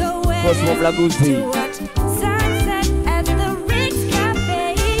and go away Cosmo to Blagusi. watch sunset at the Rick's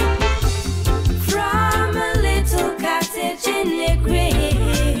Cafe. From a little cottage in Irie,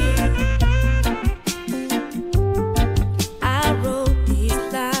 I wrote these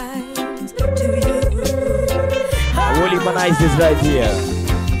lines to you. Holy Manice is right here.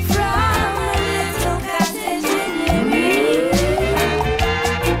 From a little cottage in Irie,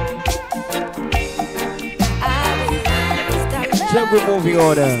 I realized I Check loved we're moving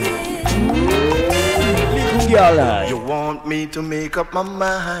on. Little girl. You want me to make up my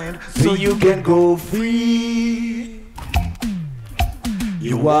mind So you can go free.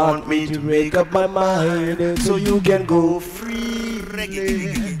 You want me to make up my mind so you can go free.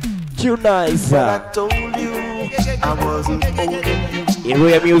 Too nice. I told you I wasn't holding you.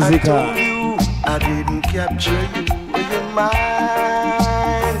 Irie music. I told you I didn't capture you. Your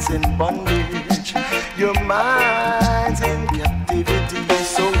mind's in bondage. Your mind's in captivity.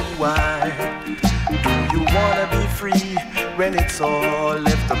 So why do you wanna be free when it's all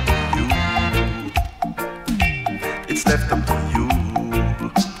left up to you? It's left up to you.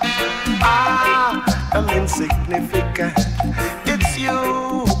 I'm insignificant. It's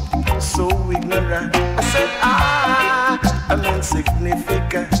you, so ignorant. I said I'm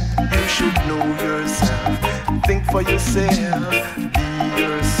insignificant. You should know yourself. Think for yourself. Be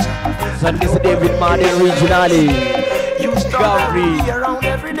yourself. So this is David Martin originally. You start be around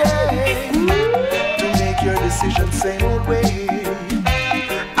every day to make your decision same old way.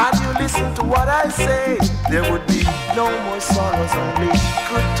 And you listen to what I say, there would be no more sorrows, only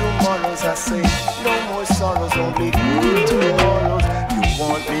good tomorrows. I say no more sorrows, only good tomorrows. You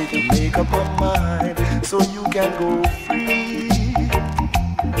want me to make up my mind so you can go free.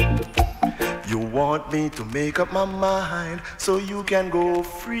 You want me to make up my mind so you can go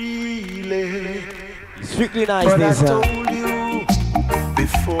freely. Strictly nice, But I this. told you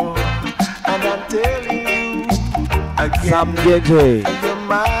before, and I'm telling you again. Sam JJ. Your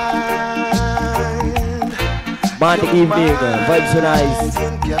mind, Monday your evening, vibes so nice. mind's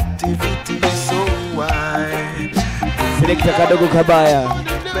in captivity, so why? Selector Kadogo Kabaya.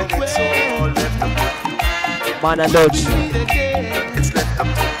 When it's all left up to Man and Dodge. you, it's left up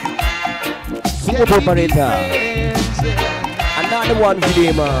to you. Super operator. Another one for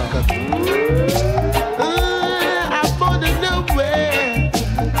them. I wanna know where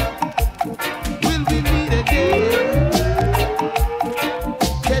will we meet again?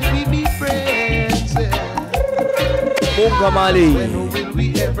 Can we be friends? Munga Mali. When will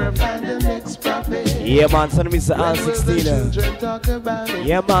we ever find the next prophet? Yeah, man, son of Mr. When will the R16. children talk about it?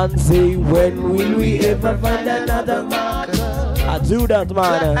 Yeah, man, say, when will we ever find another marker? I do that, That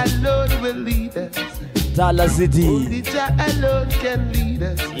man. alone will lead us Tala City. Only Jah alone can lead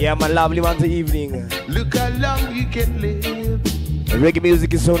us. Yeah, my lovely Monday evening. Look how long we can live. Reggae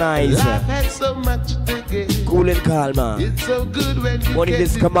music is so nice. Life has so much to give. Cool and calm. It's so good when you Money get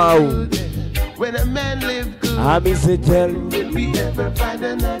this to come do out. good. When a man live good, I miss it tell. will we ever find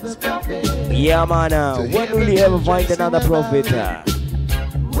another prophet? Yeah, man. When will we ever find another prophet?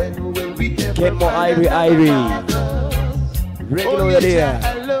 When will we ever Get more find Irie, another Irie. prophet? Regular Only there.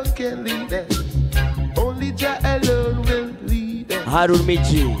 Jah alone can lead us. Only Jah alone will lead us. Harun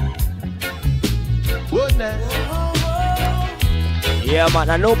Michi. Oh, nah. Yeah, man.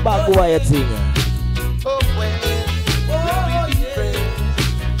 I know back why you thing. Oh, well, will we be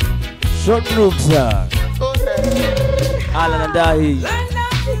friends? Short Brooks. Oh, nah. Alan and Dahi. Land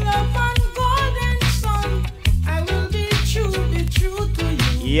of love and golden sun, I will be true to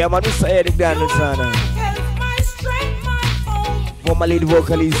you. Yeah, man. Mr. Eric Danielson. My health, my strength, my home. Former lead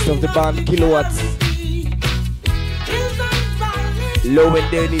vocalist of the band Kilowatts. Hills and valleys, Low and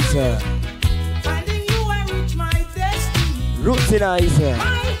Dennis. finding you I reach my destiny. Roots in Ice. My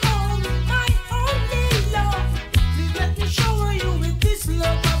home, my only love. Please let me shower you with this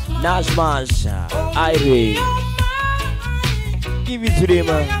love of mine. Nash Mash. Oh, Irie. you're mine. Give it to them.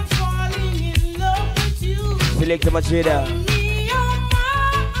 I am falling in love with you. Select the Macheda. Me, you're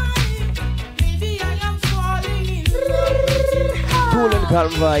mine. Baby, I am falling in love with you. Cool and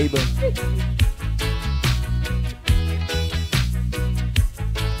calm vibe.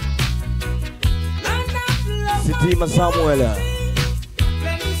 Land of love Sitima and Samuel.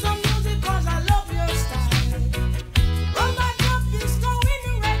 Play me some music 'cause I love your style. Roll my cup, it's going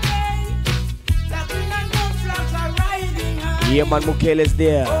reggae. Black, green and gold flags are riding high. Yeah, man. Mukele's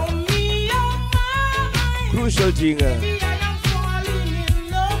there. Oh, me, you're mine. Crucial thing. Baby, I am falling in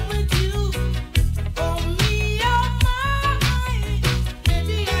love with you. Oh, me, you're mine.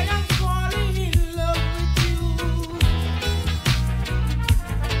 Baby, I am falling in love with you.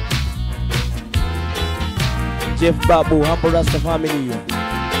 Jeff Babu, Humble Rasta family.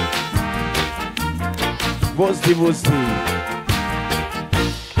 Bosti Bosti.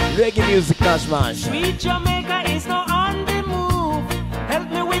 Reggae music, Nash Mash. Sweet Jamaica is now on the move. Help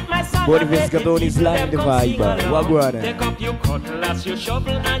me with my song. Boniface Gadon is live the vibe. Wagwan. Take up your cutlass, your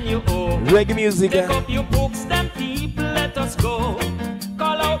shovel, and your hoe. Reggae music. Take up your books, them people, let us go.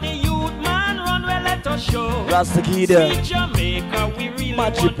 Call out the youth, man, run well, let us show. Rasta Kida. Sweet Jamaica, we really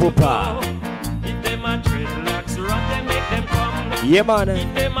Machi want to Pupa. go. If them a dreadlocks, run them, make them come. Yeah, man.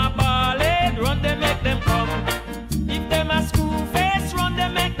 If them a ballad, run them, make them come. If them a screw face, run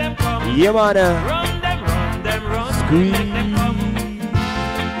them, make them come. Yeah, man. Run them, run them, run Squeeze. them, make them come.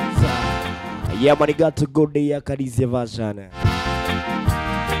 Yeah, man. You got to go there, Kadizia version.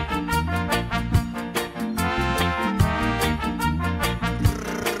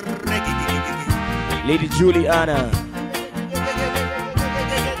 Lady Juliana.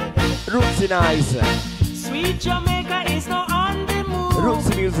 Roots in Ice. Sweet Jamaica is now on the move.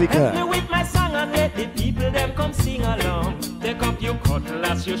 Roots music. Help me with my song and let the people them come sing along. Take up your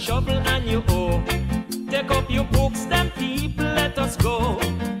cutlass, your shovel and your hoe. Take up your books, them people, let us go.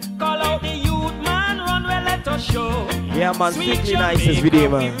 Call out the youth, man, run well, let us show. Yeah, man. Sweet Strictly Nice Jamaica, video, we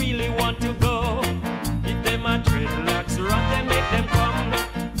man. really want to go. If them a dreadlocks, run them, make them come.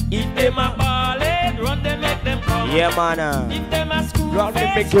 If them a ballad, run them, make them come. Yeah, man. If them a school Run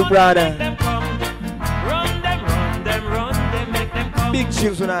them, face, make you run brother. them, make them come. Run them, run them, run them, make them come. Big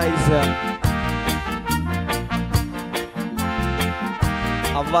tunes on Ice.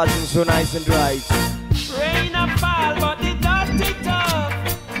 A version so nice and right. Rain a fall, but the dirty tough.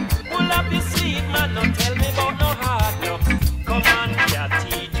 Pull up your sleeve, man, don't tell me about no hard luck. Come on,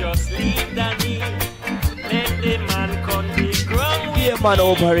 Catty, just leave the knee. Let the man come the ground. Yeah, man,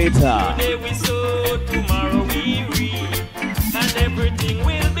 operator. Today we sow, tomorrow we reap. And everything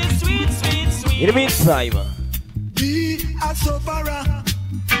will be sweet, sweet, sweet. In the meantime, Be a sufferer,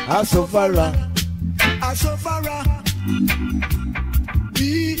 Asofara. a sufferer.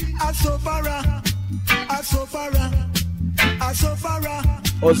 Be a sufferer, a sufferer, a sufferer.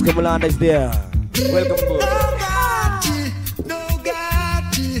 Oscar Mulanda is there. Welcome No board. gatti, no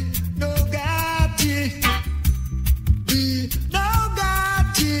gatti, no gatti. Be no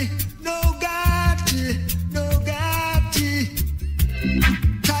gatti, no gatti, no gatti.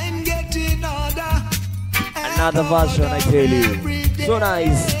 Time get in order. Another version, I tell you. So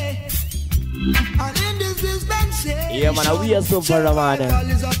nice. And in this dispensation, Yeah, man, we are so far, man.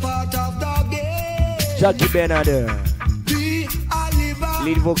 is a part of the game. Jackie Bernard, Be a liver,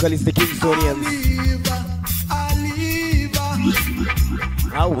 lead vocalist, the Kingstonians. a liver,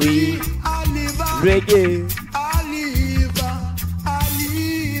 How we a liver, reggae. a liver, a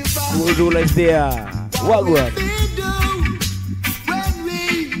liver. Who is there? What one?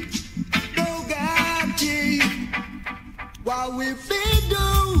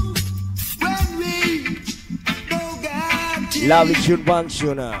 Lovely tune, one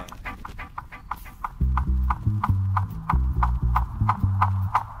tune.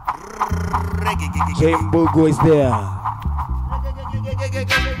 Jambugo is there.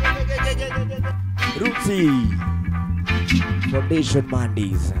 Rootsy. Foundation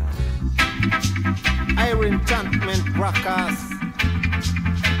Mondays. Irie Enchantment Rockers.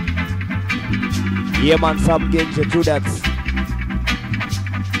 Yeah, man, some get you to that.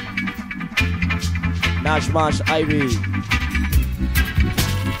 Nash Mash Irie.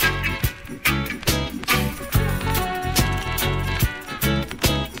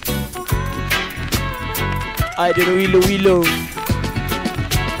 I did willow.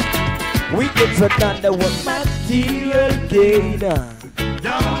 We get to thunder what material gain.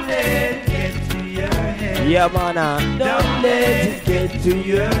 Don't let it get to your head. Yeah, man, don't let it get to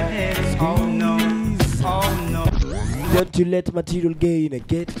your head. Oh no, oh no. Don't you let material gain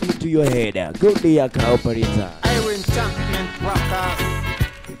get into your head. Go there, operator. Irie Enchantment Rockers.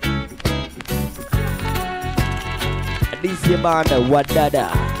 This is man, Wadada.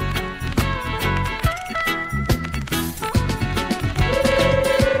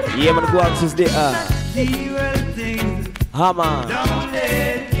 Yeah, man, go on, since they are. Hammer. Don't let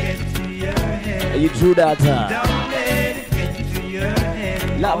it get to your head. You true that? Don't let it get to your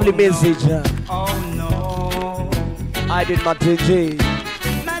head. Lovely message. Oh no. I did my TJ.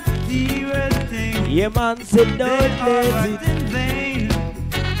 Material things. Yeah, man, said don't let it. In vain.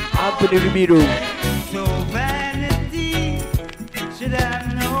 Anthony Ribeiro. So vanity should have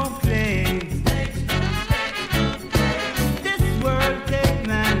no place. This world take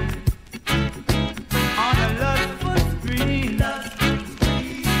man on a lustful spree,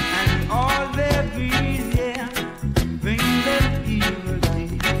 and all their greed, yeah, bring them evil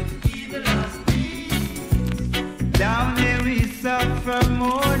deeds. Down here we suffer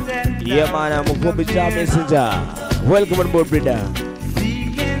more than Yeah, man, I'm a Kobe Jam Messenger. Welcome on board, brother.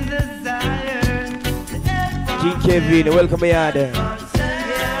 seeking desire. King Kevin, welcome, yard.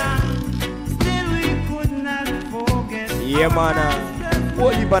 Still we could not forget. Yeah, man.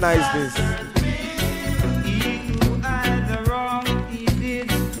 What you banana is this? He who had the wrong he did,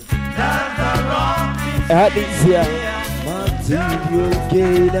 does the wrong thing. I this here. Material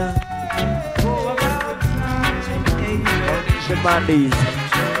gainer. Go about time, The Mondays.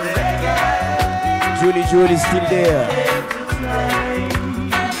 Julie still there.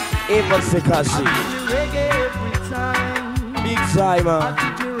 Eva Sekashi. Big Simon.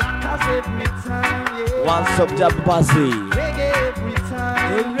 One sub job passy.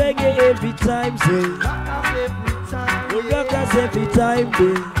 Reggae every time, say. Rockers every time,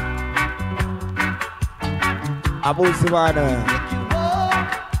 day. Abu Savannah.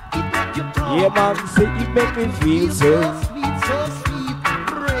 Yeah, man, say you make me feel so.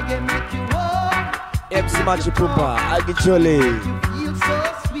 MC Machi Pupa, actually.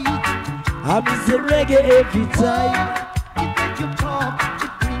 I'm the reggae every time.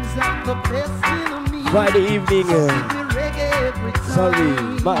 Friday evening. Sorry,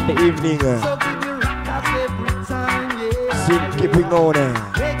 Monday evening. Still keeping on.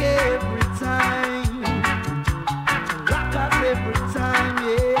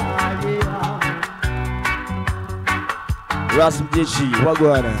 Rasim Jeshi,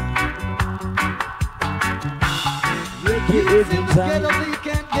 Wagwana. Every time. He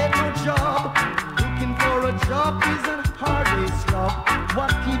can't get no job. Looking for a job is an hard day's job.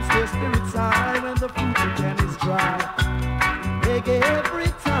 What keeps their spirits high when the future can is dry? Reggae every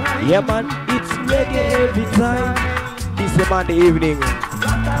time. Yeah, man, it's reggae every time. This is Monday evening.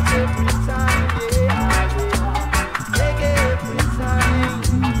 Rockers every time, yeah. Reggae every time.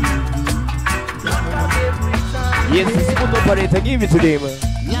 Rockers every time. Yes, it's good operator. Give it to them.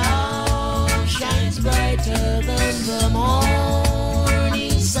 Now shines brighter than the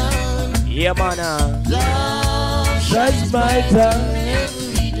morning sun. Yeah, man. Love Shines brighter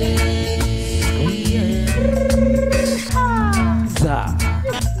every day.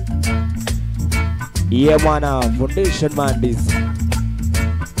 Yeah, man. Foundation man, this.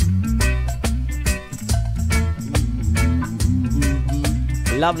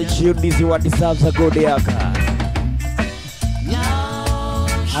 Lovely tune. This is what deserves a good day.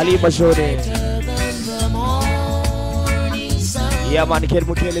 Ali Bashone. Yeah, man, Ken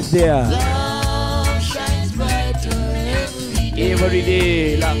Mukel is there. Love shines brighter Every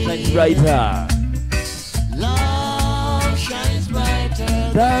day, love shines brighter. Love shines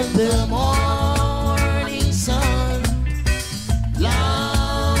brighter Than the morning sun.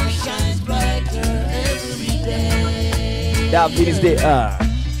 Love shines brighter That is the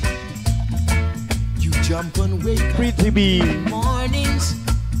You jump and wake up pretty bee. mornings.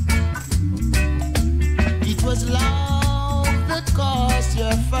 It was love that caused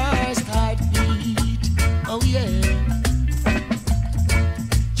your first heartbeat. Oh yeah.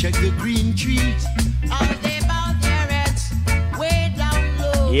 Check the green trees. All they bow their heads way down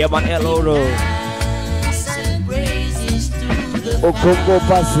low. Yeah, man, hello, bro. And praises to the Okongo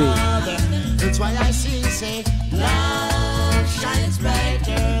Pasi. Father. That's why I sing, say, love shines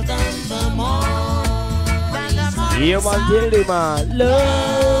brighter than the morning. Yeah, man, tell them, man.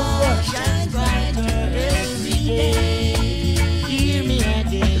 Love Shines brighter every day. Hear me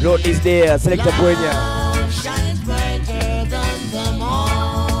again. Road is there, select a Puenya. Love shines brighter than the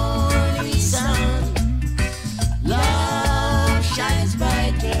morning sun. Love shines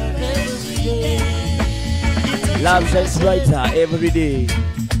brighter every day. Love shines brighter every day.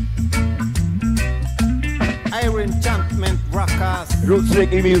 Irie Enchantment Rockers. Roots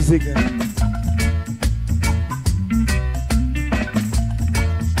reggae music.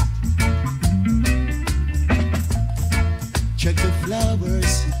 Check the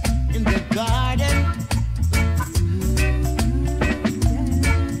flowers in the garden.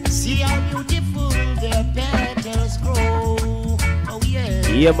 See how beautiful their petals grow. Oh yeah.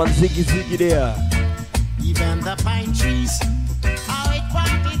 Yeah, man, Ziggy there. Even the pine trees, how it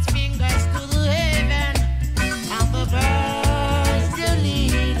points its fingers to the heaven. And the birds, their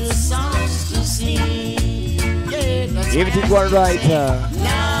little songs to sing. Yeah, that's Everything why I going right. sing,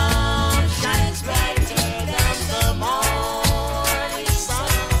 love shines brighter than the morning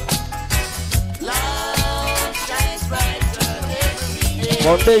sun. Love shines brighter every day.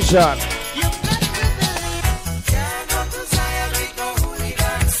 Foundation. You've got to believe. Can't go to Zion with no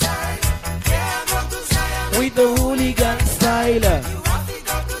hooligan style. Can't go to Zion With the hooligan style. You have to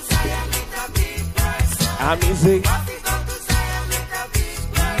go to Zion with a big bright smile. Amazing. You have to go to Zion with a big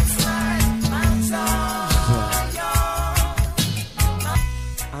bright smile. And so,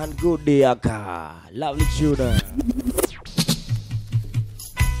 And good day, Aka. Lovely tune.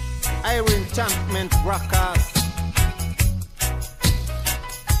 Irie Enchantment Rockers.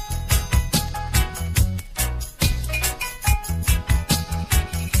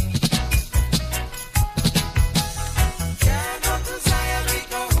 can't go to Zion with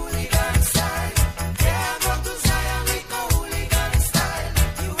no hooligan style. Can't go to Zion with no hooligan style.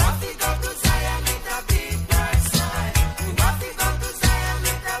 You have to go to Zion with a big bright smile. You have to go to Zion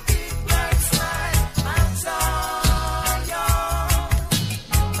with a big bright smile. And so,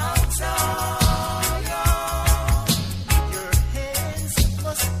 Mount Zion. Your hands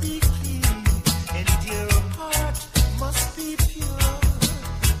must be clean and your heart must be pure.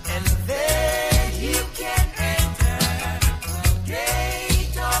 And then you can enter the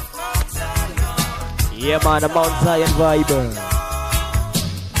gate of Mount Zion. Yeah, man, the Mount Zion vibe.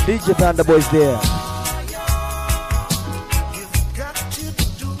 DJ Thunder Boys there. You've got to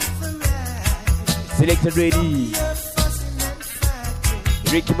do the right. Selected ready. You're fussing and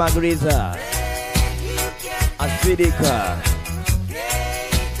fighting. Ricky Margareza. You can Acidika.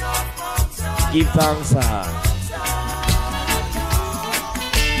 gate of Mount Zion. Give thanks.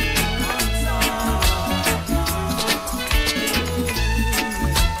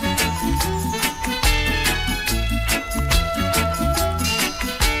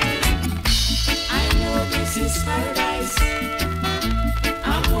 I know this is paradise.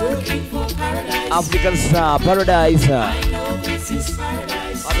 I'm working for paradise. African Star Paradise. I know this is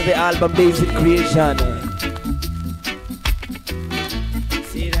paradise. Under the album Days in Creation.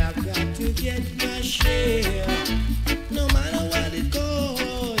 Said I've got to get my share, no matter what it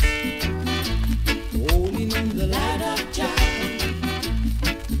costs. Holding in the light of child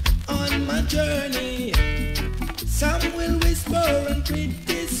on my journey. Some will whisper and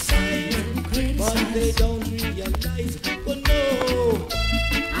criticize, but they don't realize. But no,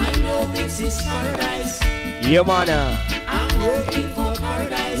 I know this is paradise. Yeah, man. I'm working for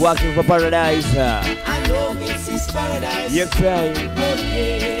paradise. Working for Paradise. I know this is paradise. Yes, right. Oh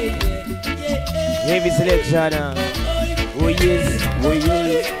yeah. Heavy selection. Oh, yes. Oh,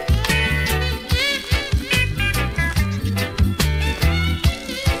 yes.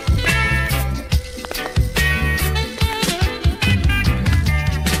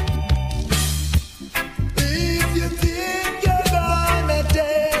 If you think you're gonna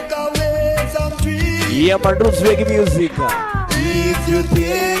take away some dreams, Yeah, man, roots reggae music. if you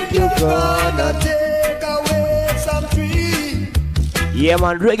think you're gonna take away some dreams, Yeah,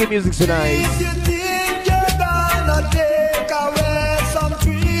 man, reggae music tonight. if you think you're gonna take away some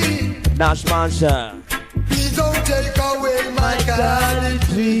dreams, Nash Mansha. please don't take away my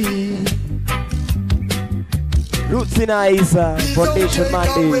quality. Roots in Isa, Foundation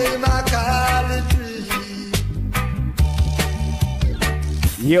Monday.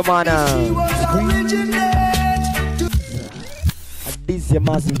 Yeah, man. And this your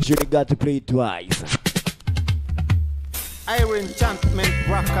massive tune, you got to play it twice. Irie Enchantment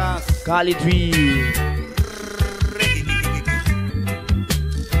Rockers. Call it we.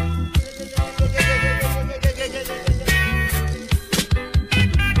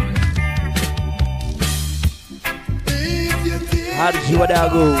 How did you want to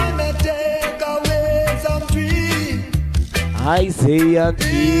go? I say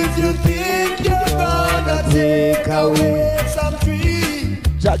until you think you're gonna take away some tree.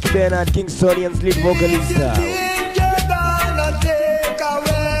 Jackie Bernard, Kingsonian's lead vocalist.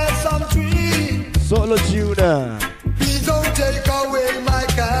 Solo tuner. Please don't take away my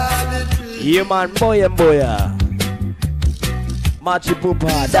candy tree. Yeah, man, boy and boya. Machi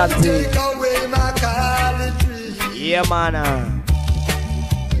Pupa, Dante. Take away my candy tree. Yeah, man.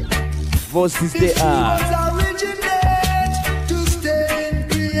 Voices they are.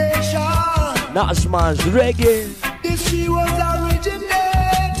 Nashman's reggae. This she was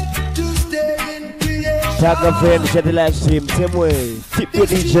originate to stay in creation. Tag a friend, share the live stream, same way. Tip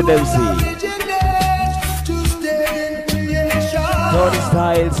with each and MC. To stay in creation. Tony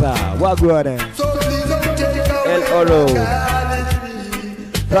Styles, Wagwan, So please don't take away El Oro, my candy tree.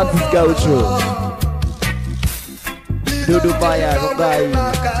 Francis Gaucho, Dudu Maya, My Rongai.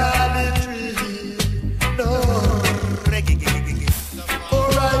 candy tree. No.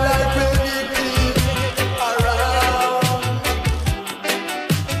 Alright, like when it is around.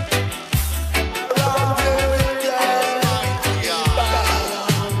 Around where we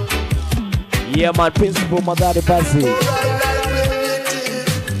can. Yeah, man, Principal Madari Pasi. Alright, like when it is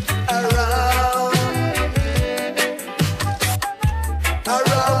around.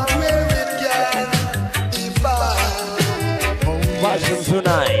 Around where it can be found. Fashion so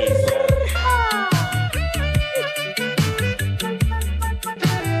nice.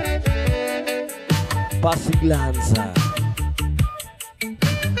 Pasi Glanza.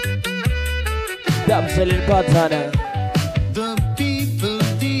 Damsel in Patana. The people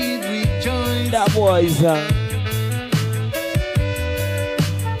did rejoice. That boys.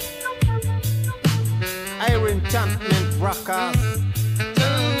 Irie Enchantment Rockers.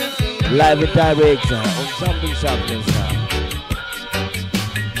 Live and direct on Something Something.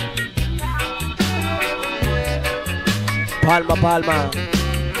 Palma, Palma.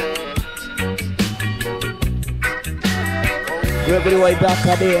 Everywhere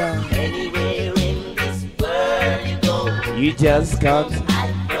back there. Anywhere in this world you go, You just can't.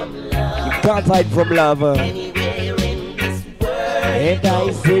 hide from love. You can't hide from love. Anywhere in this world, And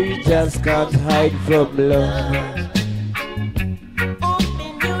I say you just can't hide from love.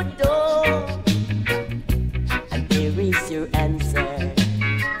 open your door, and there is your answer.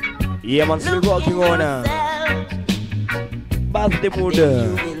 Yeah, man, still working on yourself, Bath the mood.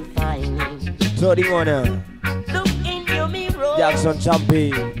 then you will find. Turning on Look in your mirror, Jackson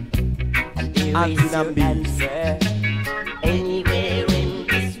Champagne. and there Auntie is your Nambi. answer. Anywhere in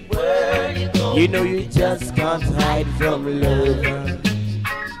this world you go, You know you just can't hide from love.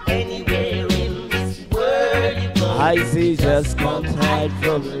 anywhere in this world you go, I say you just can't hide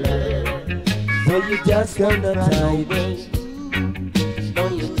from love. So you just cannot hide. no,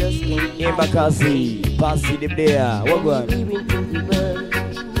 you just can't In Bakasi, Pasi them there. What one?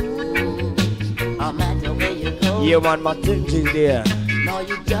 No matter where you go, Yeah, man, my thing is there. no,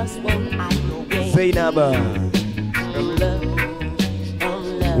 you just won't hide your way Say number. from love,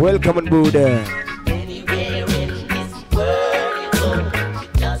 from love. Welcome on Buddha. Anywhere in this world you go, you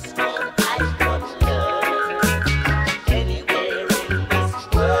just won't hide from love. Anywhere in this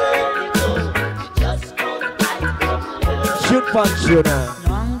world you go, you just won't hide from love. Shoot function.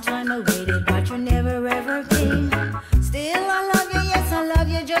 Long time I waited, but you never ever came. Still I love you, yes I love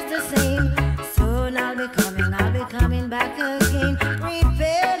you just the same. Soon I'll be coming back again.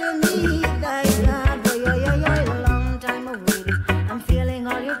 Prepare to meet thy God. Boy, long time I waited. I'm feeling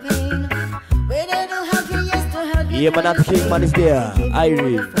all your pain. Waited to help you, yes to help you. Yeah, man, that King man is there.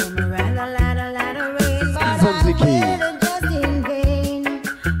 Irie. Zanziki.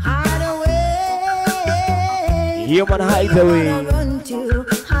 Yeah, man, hide away.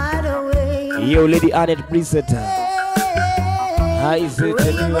 Yo, Lady Annette Preset. Hi, is it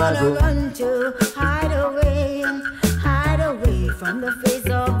Where you anywhere I wanna go? run to? Hide away from the face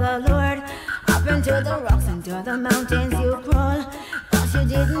of the Lord. Up into the rocks, into the mountains you crawl. Cause you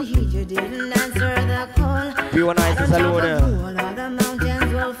didn't heed, you didn't answer the call. Be one night, On top of Salona. you, all the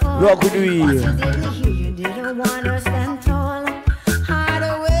mountains will fall. Rock with me. Cause you didn't hear, you didn't want to stand tall. Hide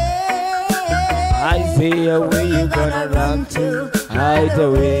away. I say, where you gonna run to? Hide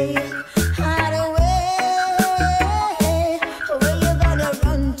away. Hide away. Where you gonna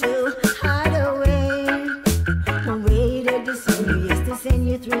run to? Hide away. Waited to send you, yes, to send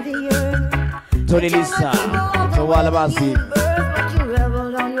you through the earth. Tony Lisa, so all about it. But you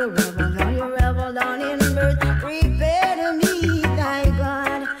reveled on, you reveled on, you reveled on in birth. Prepare to meet thy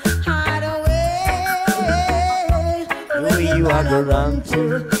God. Hide away. Where you gonna run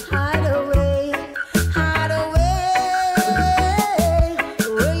to? Hide away. Hide away.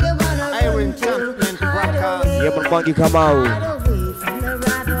 Where you gonna run to? Hide away. Yeah, but monkey come out. Hide away from the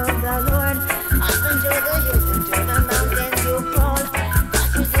wrath of the Lord. Up into the hills, into the mountains you call. But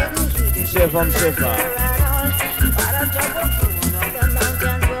you didn't heed it. Chef from Shefa.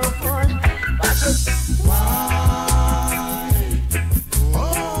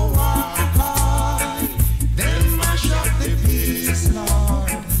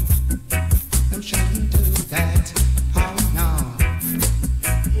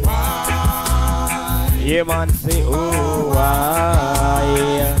 Yeah, man, say, oh,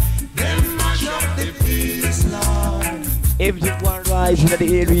 why? Everyone rise in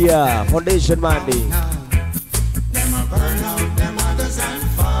the area. Foundation Monday. Them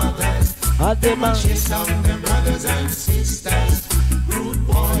brothers and sisters, rude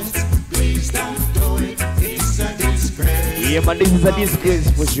boys, please don't do it. It's a disgrace. Yeah, man, this is a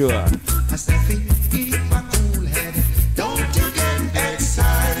disgrace for sure. I said, keep a cool head. Don't you get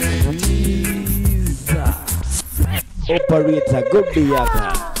excited. Operator, good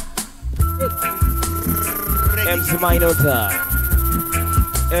Biaka. MC Minota.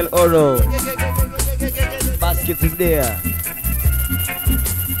 El Oro. Baskets is there.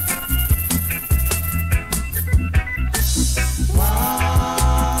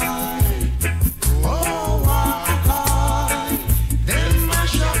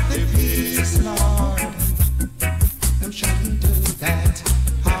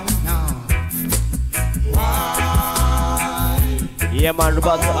 Yeah, man,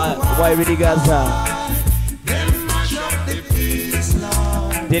 about why we Gaza.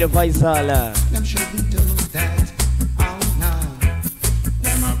 Did a Faisala. Them shouldn't do that. Oh no.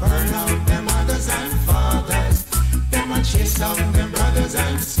 Them a burn out them mothers and fathers. Them a chase down them brothers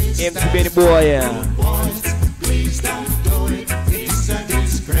and sisters. MC Benny Boy, yeah. Boys, please don't do it. It's a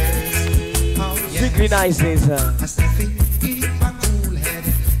disgrace. Oh yeah. Strictly niceness. I said, keep a cool head.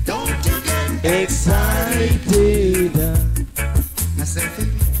 Don't you get Excited. I said,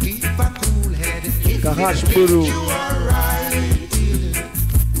 keep a cool head. Kahash Buru. You are right.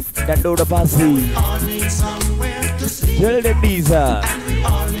 That do the passy. We all need somewhere to sleep. Tell them these are. And we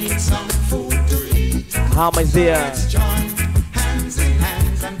all need some food to eat. How much there? Let's join hands in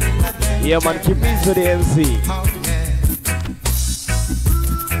hands and build a better Yeah, man, keep me to the MC. Oh, yeah.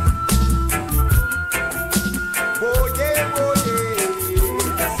 Oh, yeah,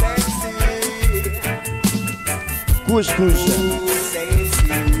 sexy. Kush, kush.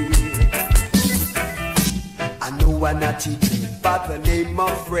 I know I'm not teaching, but the name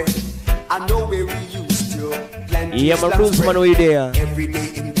of Fred. I know where we used to plant. Yeah, my Bruce man, we there. Every day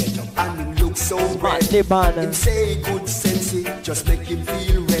him get up and him look so red. Him say good sensey, just make him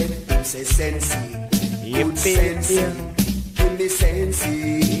feel red. Him say sensey, good sensey, give me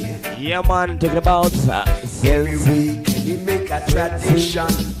sensey. Yeah, man, talking about every week he make a tradition.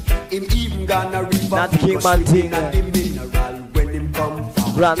 Him even gonna river. Not King Man thing. The mineral when him come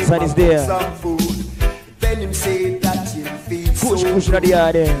from. Grandson is there. Some food. Then him say that him feel so push na the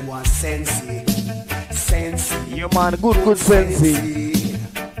there. He want sensey, sensey. Yeah, man, good sensey.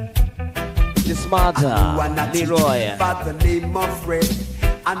 The smarter, Leroy. But the name of Fred,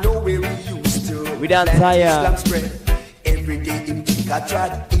 I know where we used to. We dance higher. Every day in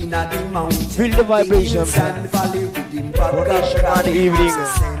Ticatrat, in a the mountain. Feel the vibration. Progression on the evening.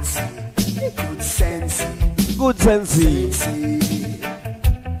 Good sensey. Good sensey.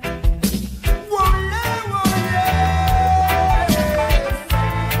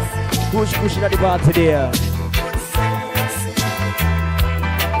 Push at the party there.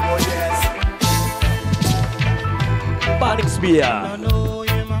 Burning Spear.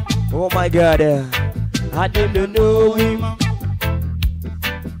 Oh my God. I didn't know him. I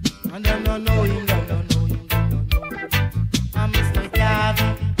don't know him, don't know him. I'm Mr.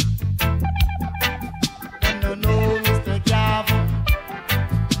 Gavin. Don't know Mr. Gavin.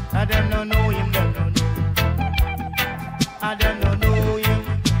 I don't know him, don't know him. I don't know him.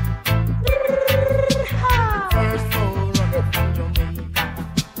 First forerunner from Jamaica.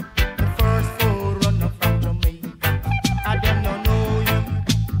 The first forerunner from Jamaica. I don't know him.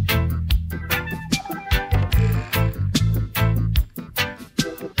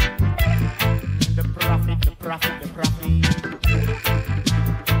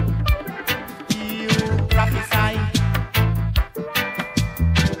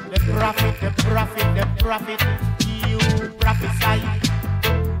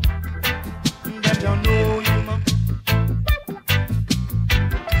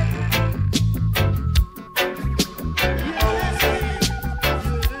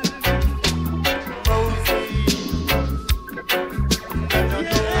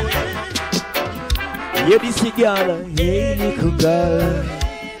 You this girl, hey little girl,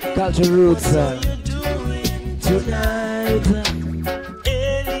 culture roots tonight.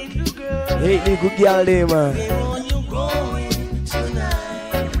 Hey little girl, them.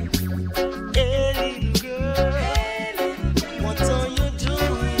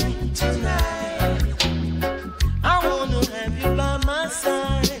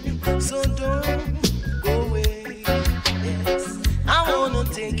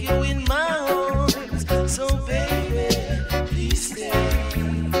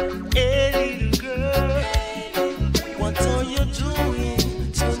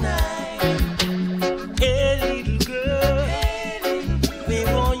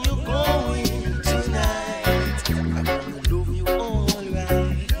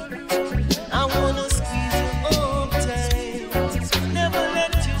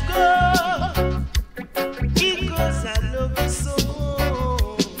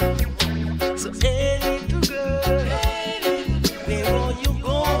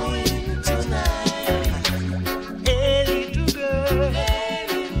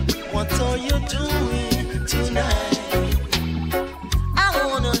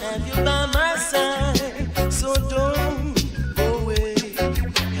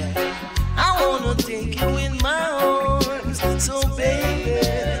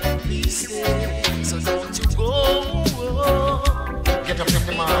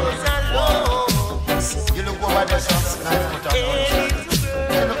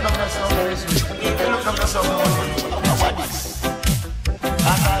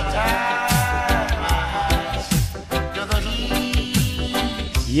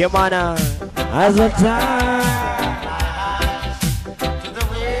 Yeah, man, as a time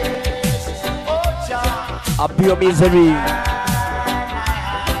up your misery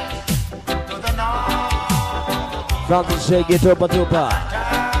from the shake it up up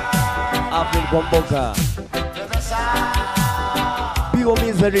in Bomboka pure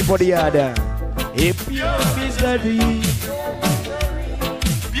misery for the other. A pure misery.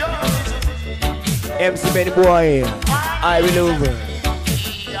 MC Benny Boy, Irie Love,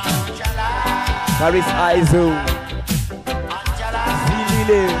 Paris Izo,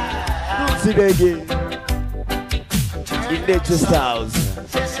 Zilile, Lucy in nature styles.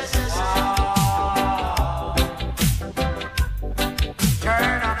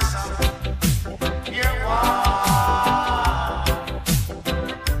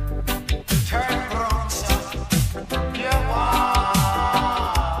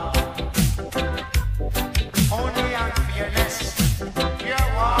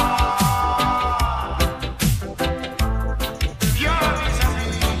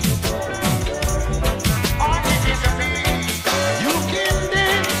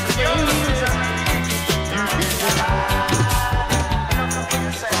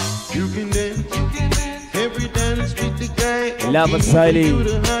 Love Siley.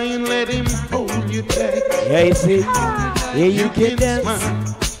 Yeah, you see, yeah, you can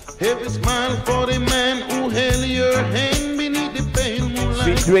dance. Every smile for the man who held your hand beneath the pale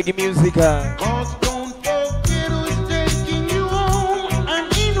moonlight. Sweet reggae music. Cause don't forget who's taking you home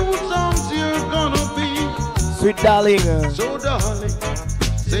and in whose arms you're gonna be. Sweet darling. So darling,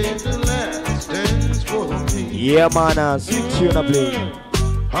 save the last dance for me. Yeah, man, sweet tune to play.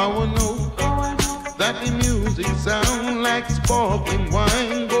 How I know that the music sound like sparkling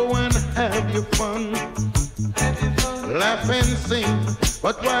wine. Go and have your fun, laugh and sing.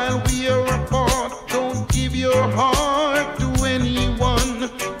 But while we are apart, don't give your heart to anyone.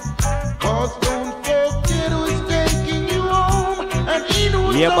 Cause don't forget who's taking you home and in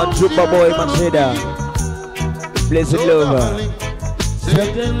whose yeah, man, Trooper Boy, Macheda. Blessed lover.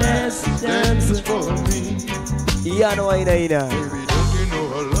 Save the last dance for me. Yeah, no, I know. Baby, don't you know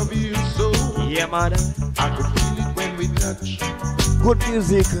I love you so? Yeah, man. I could feel it when we touch. Good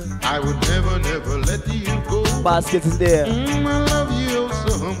music. I would never, never let you go. Basket is there. I love you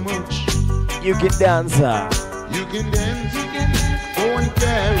so much. You can dance. You can dance. Go and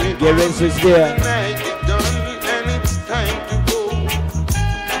carry. Get ready, is there. The night is done and it's time to go.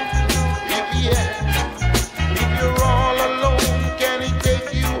 If you're all alone, can he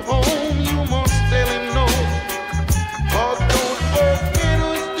take you home? You must tell him no. Cause don't forget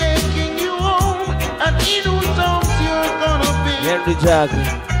who's taking you home and in whose arms you're gonna be. Henry Jack.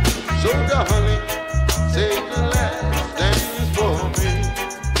 So darling, save the last dance for me.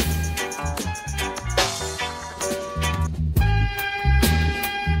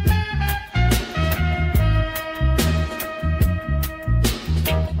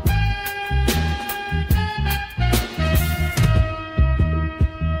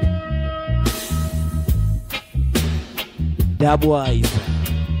 Dubwise.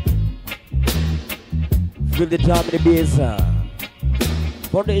 Feel the drum in the bass.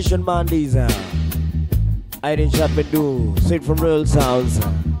 Foundation Mondays. Irie Enchantment do. Straight from Real Sounds.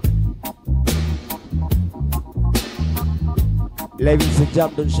 Live in St.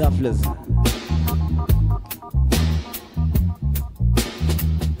 John Don Shufflers.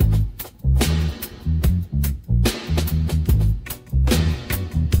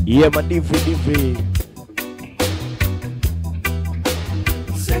 Yeah, man, different.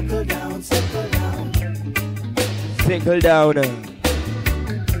 Settle down, settle down. Settle down.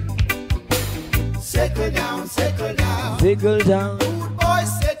 Settle down, settle down. Settle down. Good boy,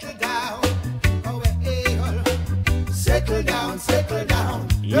 settle down. Oh, hey, settle down, settle down.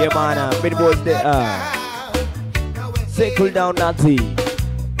 Yeah, man, many boys there. Settle down, Natty.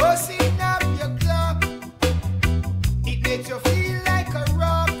 Busting up your club, it makes you feel like a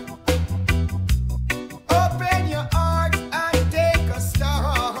rock. Open your heart and take a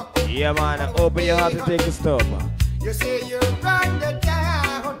stop. Yeah, man, open your heart and take a stop. You say you're under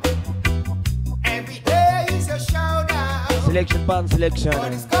down. Every day is a showdown. Selection pan selection.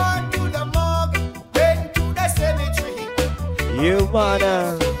 But it's gone to the morgue, then to the cemetery. You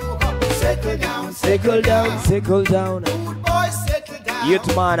man, settle down, settle down, settle down. Rude boy, settle down.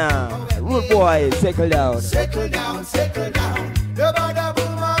 Youth man, rude boy, settle down. Settle down, settle down. The bada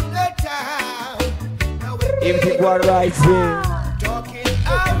boom of the town. Everything going right here. Talking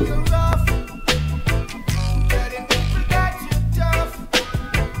how you rough. Telling people that you're tough.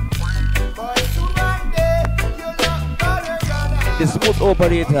 But soon one day you're not gonna run out. The smooth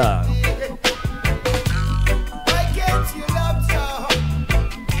operator. Why can't you love some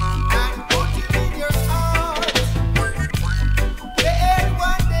and put him in your heart? The end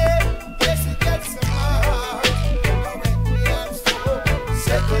one day, yes you get some heart.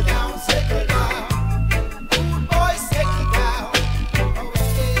 Settle down, settle down. Good boy, settle down.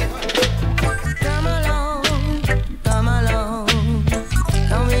 Come along, come along.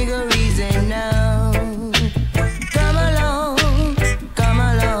 Don't make a reason now. Come along, come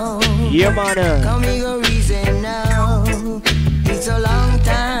along. Yeah, man. Come make a reason now. It's a long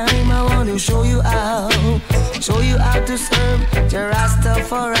time. I want to show you how to serve the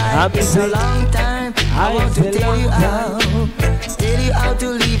Rastafari. It's a long time. I want to tell you how to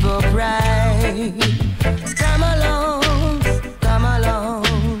live upright. Come along, come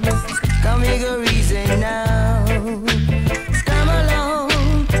along. Come make a reason now. Come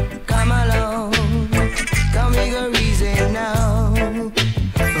along, come along. Come make a reason now.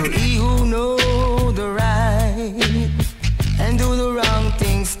 For he who know the right and do the wrong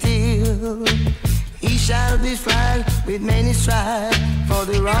thing still, he shall be tried with many stripes for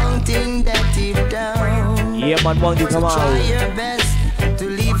the wrong thing that he done. Yeah, man, want you come So try out. your best to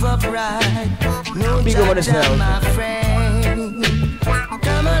live upright. No Big over the judge, cell. my friend.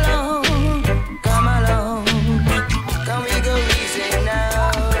 Come along, come along. Come make a reason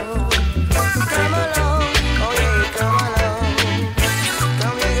now. Come along, oh yeah, come along.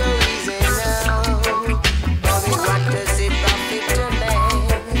 Come make a reason now. But what does it profit to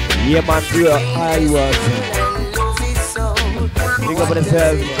man? Yeah, man, to your high was. Big up on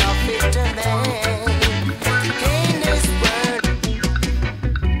yourself.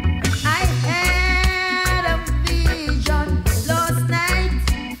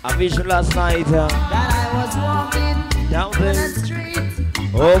 A vision last night that I was walking down on the the street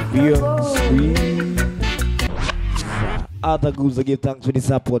of your street. Other groups that give thanks for the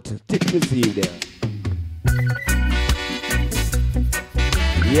support. Take the receive there.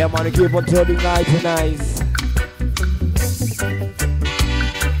 Yeah, man, you keep on turning night and nice.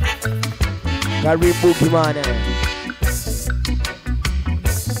 Carry bookie, man.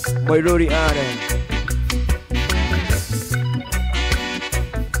 Boy, Rory, Anne.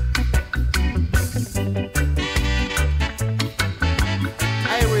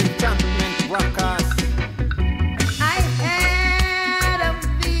 Irie Enchantment Rockers. I had a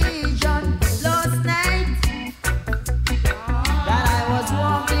vision last night that I was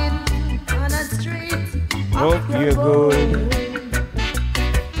walking on a street. Hope you're good.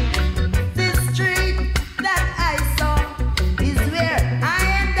 This street that I saw is where I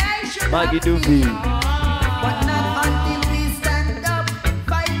and I should Maggie have been. Doobie. But not until we stand up,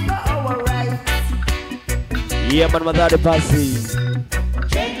 fight for our rights. Yeah, man, Madari Passy.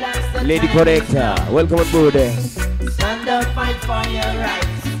 Lady Corrector. Welcome on board. Stand up, fight for your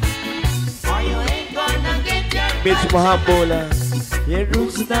rights, or you ain't gonna get your Mitch Mahambola. Yeah,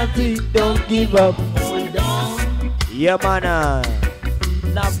 roots nothing, don't give up. hold on. Yeah, man.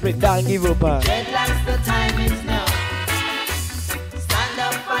 Not break down, give up. Dreadlocks, the time is now. Stand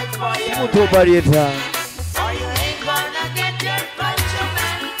up, fight for your Smooth operator. or you ain't gonna get your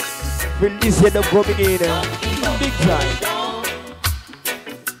punishment. Feel this head up coming in. Big time.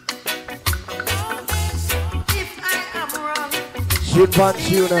 Shoot one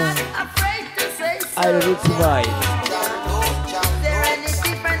tuna. I don't need to buy.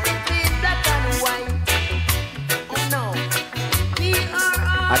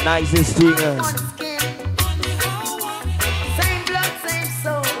 A nice stinger. Same blood, same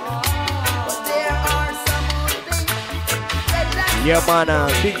soul. But there are some things that Yeah, man,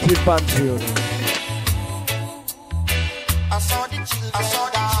 big tip pan tuna.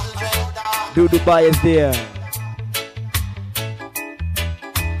 Do the bias there.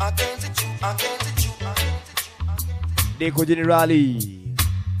 Deco Generali.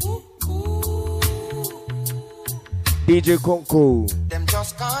 DJ Conco.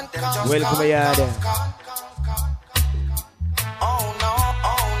 Welcome, Yada.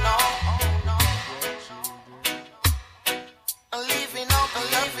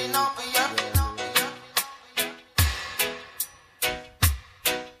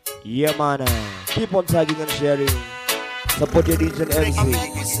 Yeah, man. Keep on tagging and sharing. Support your DJ and MC.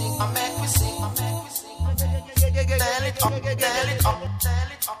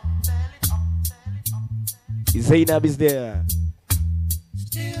 Zainab is there.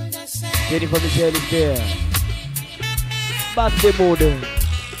 Jennifer Michelle is there. Birthday mode.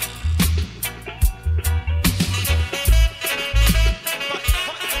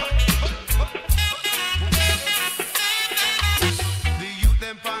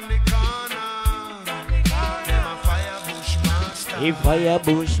 If I a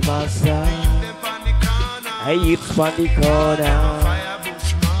bushmaster, I it's on the corner.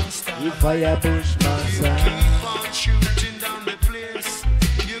 If I a bushmaster,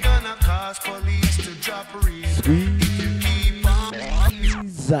 squeeze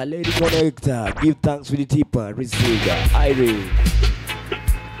a lady connector. Give thanks for the tipper. Receive Irie.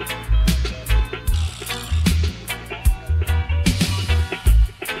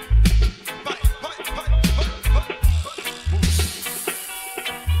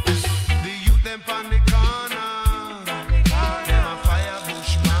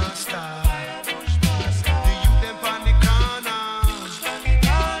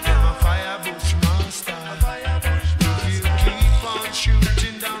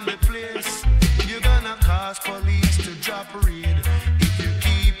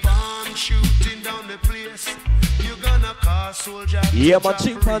 Yeah, man,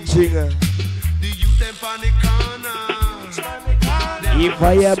 punching. If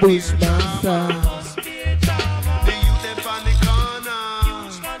I a bushmaster,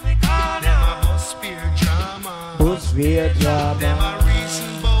 bush fear drama.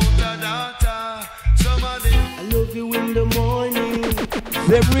 I love you in the morning.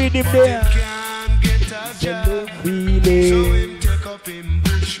 They read him there. They love feeling.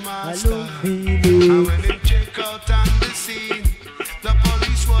 I love feeling.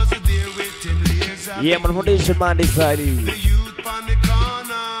 Yeah, man, foundation man decided.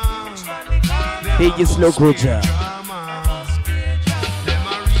 DJ Slow Culture.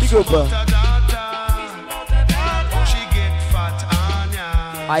 Big up.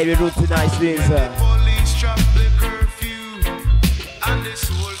 I will do tonight's things.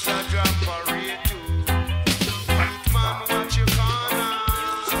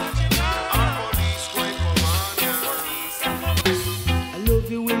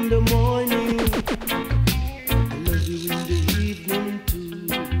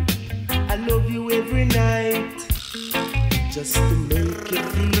 Just to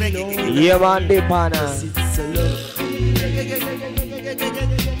make it feel yeah, man, the pana. It's a love feeling.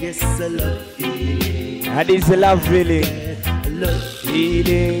 Yes, a love feeling. And it's a love feeling. A love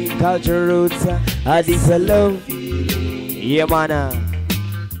feeling. Culture roots. And it's a love feeling. Yeah, man.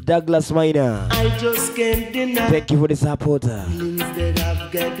 Douglas Minor. I just can't deny. Thank you for the support. Feelings that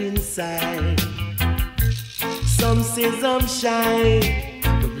I've got inside. Some says I'm shy,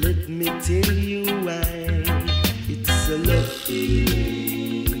 but let me tell you why. It's a love feeling.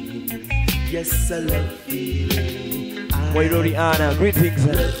 Yes, a love feeling. Boy, Roriana, greetings.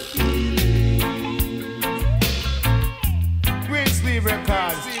 Great Sleeve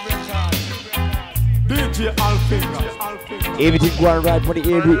Records. DJ Alfinger. Everything going right for the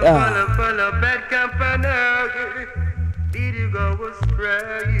area. Follow bad company. Did you go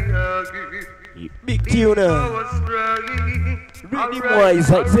astray? Big tuner. Really wise,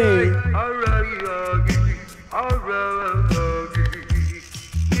 I say.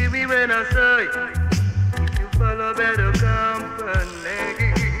 Give me when I say, if you follow better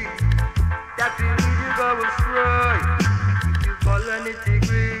company, that will lead you go astray. If you follow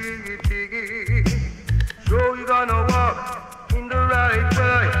nitty-gritty, so you gonna walk in the right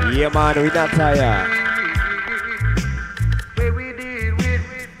way. Yeah, man, we not tired. Where we did with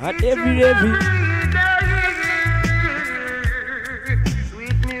And every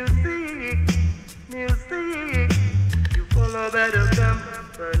sweet music, music. You follow better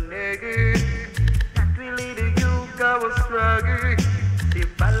company. That will lead you go struggle. The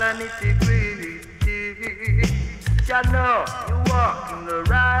balanity greedy. You know you walk in the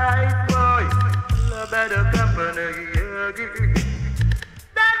right way. Follow better company.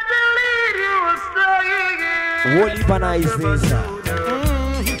 That will lead you astray. What you nice this?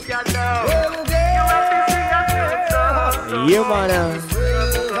 Yeah, man.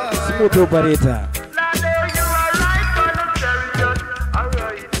 Smooth operator.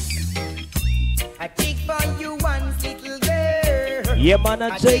 I take for you once, little girl. Yeah, man,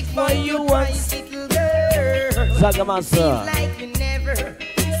 I take for you once. Little girl. Zagamasa. Like you never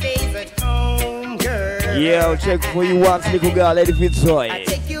stays at home, girl. Yeah, check for you once, little girl. Let it fit soy. I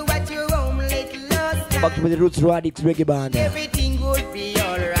take you at your own little lost. Back to the Roots Radix reggae band. Everything would be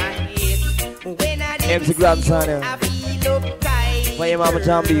alright. When I didn't MC grandson. I feel uptight. For your mama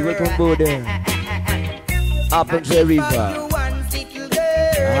Jambi, welcome board. Up and the river.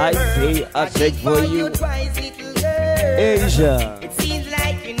 I say I check for you. Asia. It seems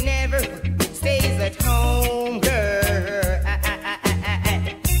like you never stays at home, girl.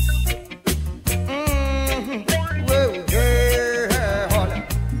 Whoa, girl.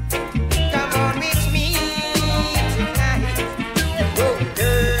 Come on with me tonight. Whoa,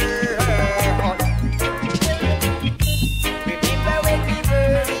 girl. Remember when we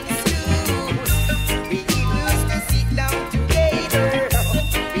were in school? We used to sit down together.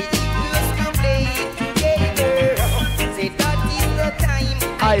 We used to play together. Say that is the time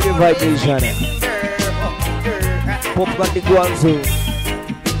I the vibration. Pop back the Guangzhou.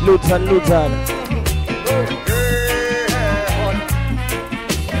 Lutan, Lutan.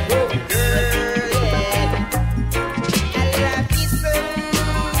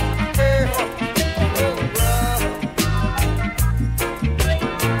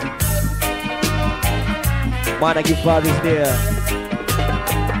 Man, I give fathers there.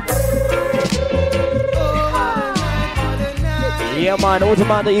 Yeah, man, what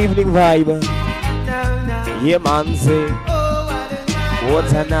about the evening vibe? Yeah, man, say.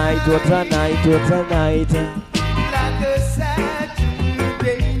 What a night, what a night, what a night. Like a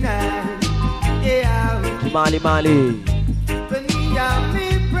Saturday night. Yeah. Mali, Mali.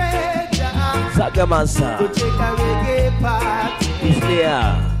 Zagamasa. Go check a reggae party. It's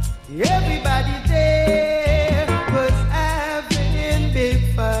there. Everybody there was having big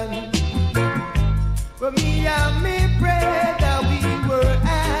fun. For me and me brother, we were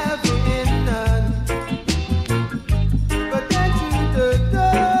having none. But then through the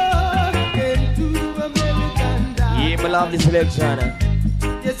door came two American daughters. Yeah, my lovely selection.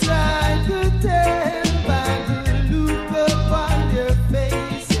 Yes, I could tell by the look upon their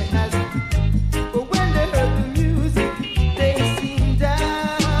faces. But when they heard the music, they seemed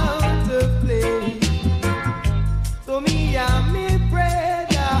down to play. So me and me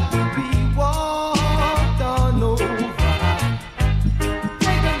brother, we walked on over.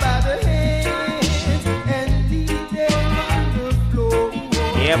 Take them by the hands and lead them on the floor.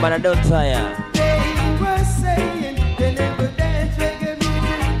 Yeah, man, I don't tire. They were saying they never danced reggae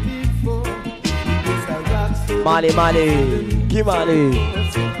music before. It's a rock so Mali, Mali. Kimali.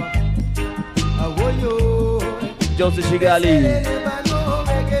 Joseph Shigali.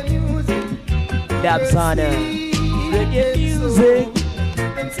 Dabsana. Reggae music.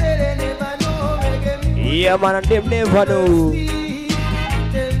 Yeah, man, and them never know.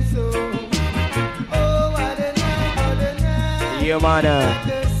 Yeah, man.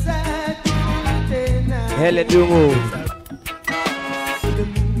 Helen Dungu.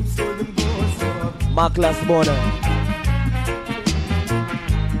 Marcus Bona.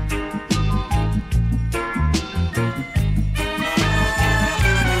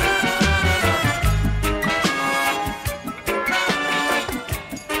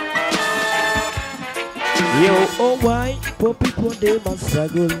 Yo, oh why poor people they must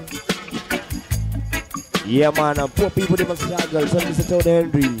struggle. Yeah, man, poor people they must struggle. So Mr. Tony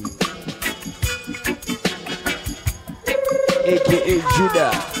Henry, aka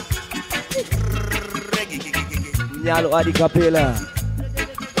Judah, Nyalo Adi Capella,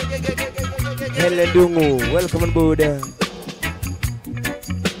 Helen Dungu, welcome on board.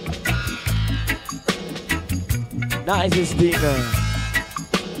 Nice stinger.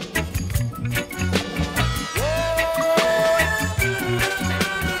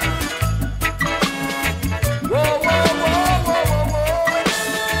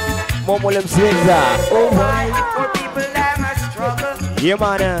 Momo Lemsenza. Oh my. For people that must struggle, Yeah,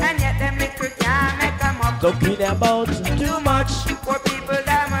 man. And yet them little can't make them up. Talking about too much. For people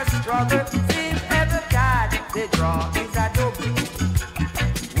that must struggle, since every card they draw is a double.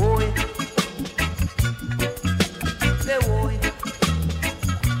 Boy, say boy.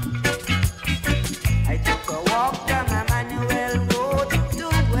 I took a walk down Emmanuel Road to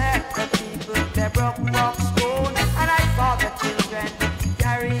where the people they broke stone, and I saw the children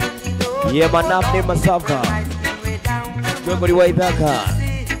carrying the load. Yeah, man, I'm named Masafa. Everybody wait back.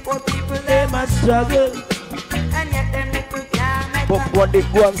 They must struggle. And yet them little can't make Pop one day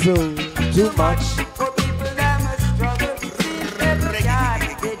go so too much. for people that must struggle, since every card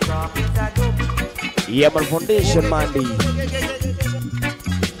they draw is a double. Yeah, man, foundation man.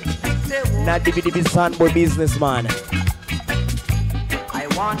 Not the BDB son boy businessman. I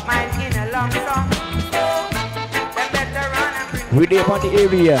want mine in a lump sum. So, them better run and bring We there on the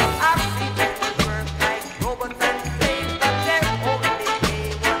area. I've seen them work like robots and slaves, but their only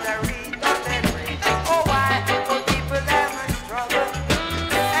day was a read of their brain. Oh, why? For people that must struggle,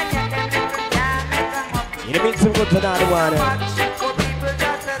 and yet them little can't make them up. In the meantime, go to another one. For people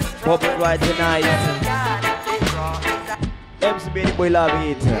just a struggle, Pop it right tonight. they draw is a MC Baby Boy love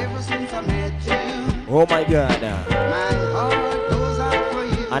it. Ever since I met you, Oh my God. my heart goes out for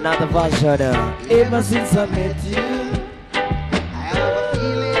you. Another version. Ever since I met you. I have a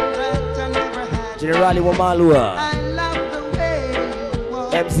feeling that I never had. Generali Wamalua. I love the way you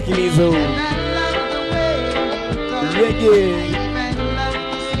walk, MC Kilizo. and I love the way you talk. Reggae. I even love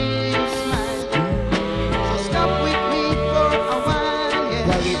to see you smile. So stop with me for a while, yeah.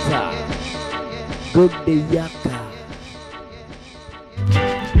 Palita. Yeah. Good day, Yaka.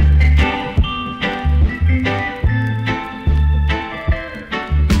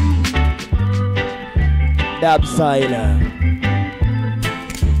 Dab Siler.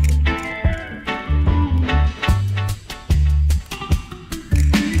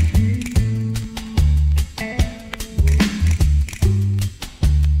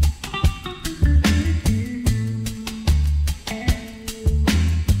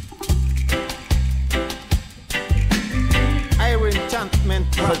 Irie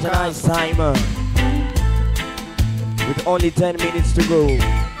Enchantment Such a nice time. With only 10 minutes to go.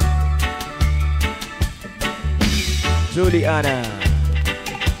 Juliana,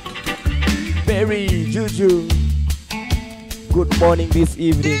 Perry, Juju. Good morning this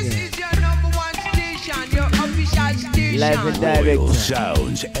evening. This is your number one station, your official station. Live and Royal direct.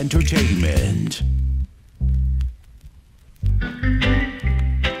 Sounds Entertainment.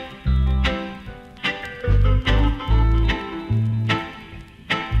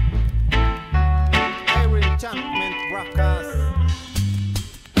 Irie Enchantment Rockers.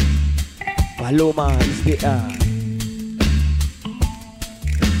 Paloma is there.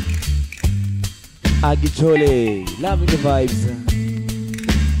 Agichole, loving the vibes.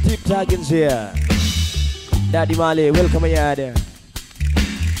 Tip Taggins here. Daddy Male, welcome here.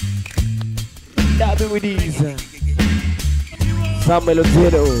 Dabby with these. Samuel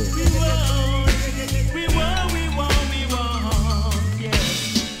Otero.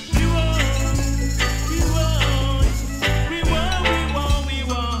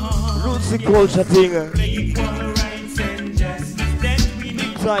 Rootsy culture thing.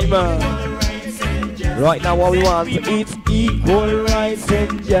 Timer. Right now what we want it's equal rights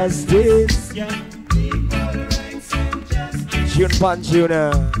and justice. Tune pan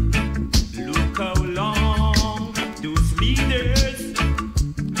tuna. Look how long those leaders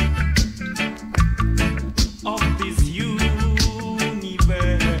of this universe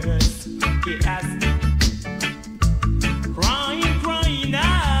crying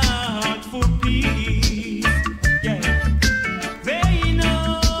out for peace. Yeah, they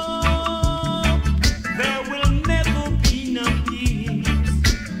know there will never be no peace.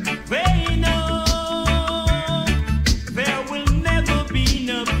 They know there will never be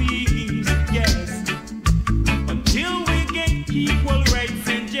no peace. Yes, until we get equal rights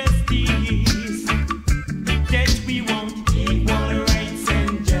and justice. That we want equal rights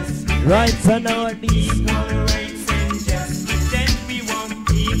and justice. Rights and our knees. Equal rights and justice. That we want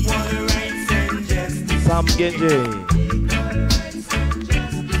equal rights and justice. Sam Genji.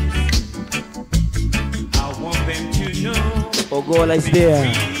 I want them to know. Ogola is there.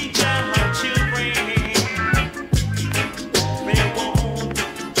 Reach our children. They won't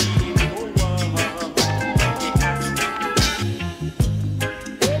be over.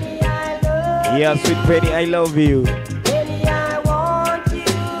 Yeah, sweet Penny, I love you.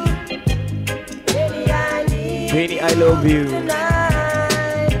 Penny, I love you.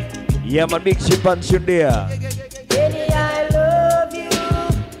 Yeah, my big ship and shoot there. Penny, I love you.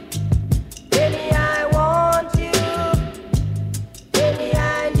 Penny, I want you. Penny,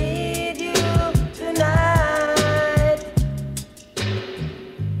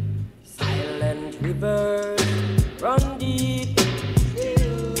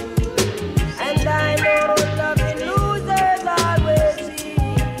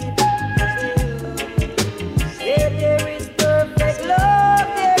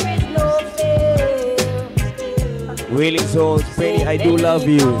 Willing Souls, Penny, I do love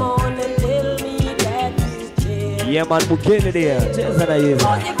you. Yeah, man, Bukele there. Just an idea.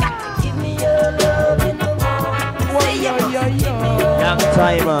 Young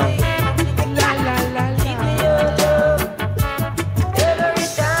timer.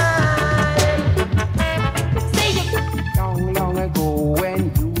 Long ago,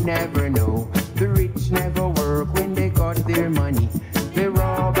 when you never know, the rich never work when they got their money. They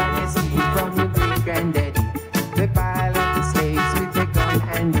rob and they steal from your great granddaddy. They pile up the slaves with a gun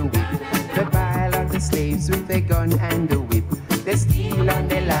and a whip. They pile up the slaves with a gun and a whip. They steal and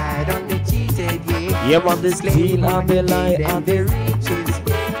they lied and they cheated, yeah. Yeah, man, they steal and they lie and they riches.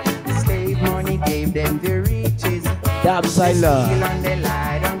 The slave money gave them the riches. Damn Sila. Steal and they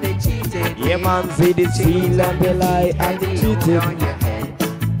lied and they cheated. Yeah, man, say they steal and they lie and they cheated.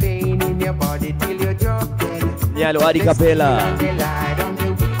 Pain in your body till you drop dead. Yeah, Adi Capella.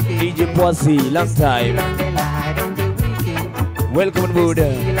 DJ Posse, long time. Welcome, Buddha.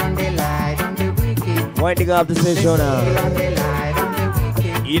 Winding up the session now.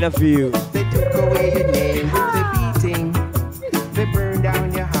 In a few. They took away the name with the beating. They burned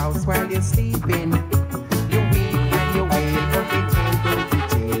down your house while you're sleeping. You weep and you wail, but they can't go to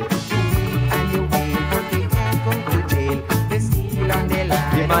jail. You weep and you wail, but they can't go to jail. They steal and they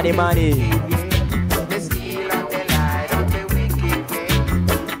lie. The money, money. They steal and they lie on the wicked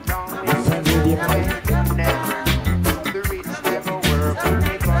The rich never work when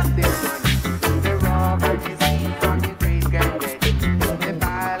they got their money. They rob and they steal from your great granddaddy. They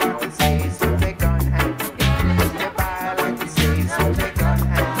pile up the slaves with their gun and they pile up the slaves with their gun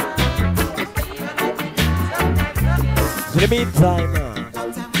In the meantime,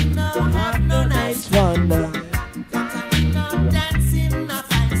 No nice fun.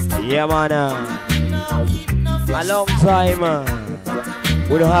 Yeah, man. A long time.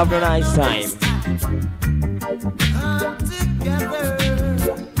 We don't have no nice time.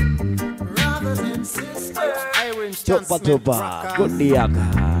 Topa Topa, good diaka.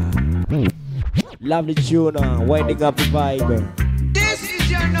 Lovely tune, winding up the vibe. This is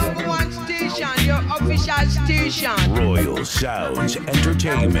your #1 station, your official station. Royal Sounds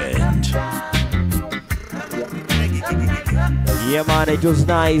Entertainment. Yeah, man, it was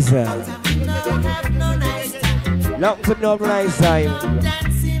nice. Long time, no nice time.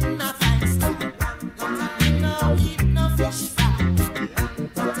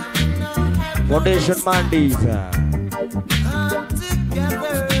 Foundation Mondays.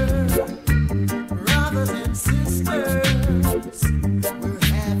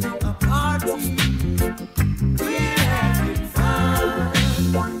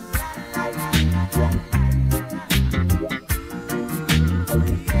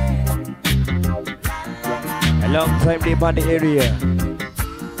 A long time deep on the area.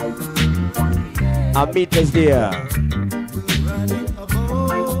 I meet us there.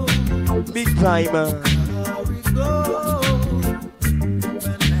 Big time.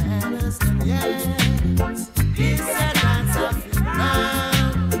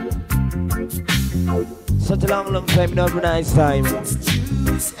 Such a long time, not a nice time.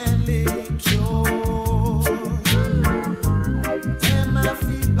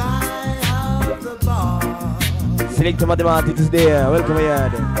 Select Mathematics is there. Welcome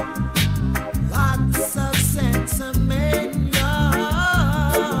here. Lots of sentiment.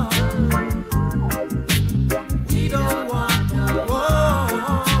 We don't want no war.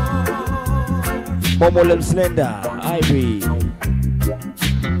 Momo Lil Slender, Irie,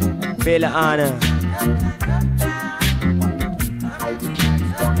 Bella Anna.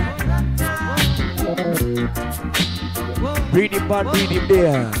 Breed him, man, breed him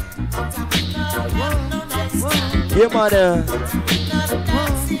there. Yeah, mother.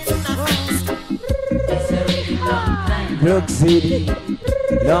 Brook City,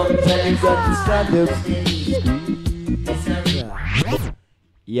 long time you got to stand up.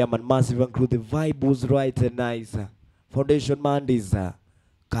 Yeah, man, massive and crew. The vibe was right and nice. Foundation Mondays,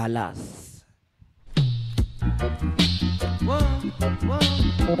 Kalas.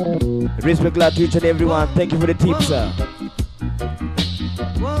 Respect love to each and everyone. Thank you for the tips, sir.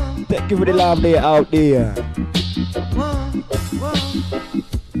 Thank you for the love there out there.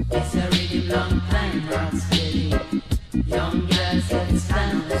 It's a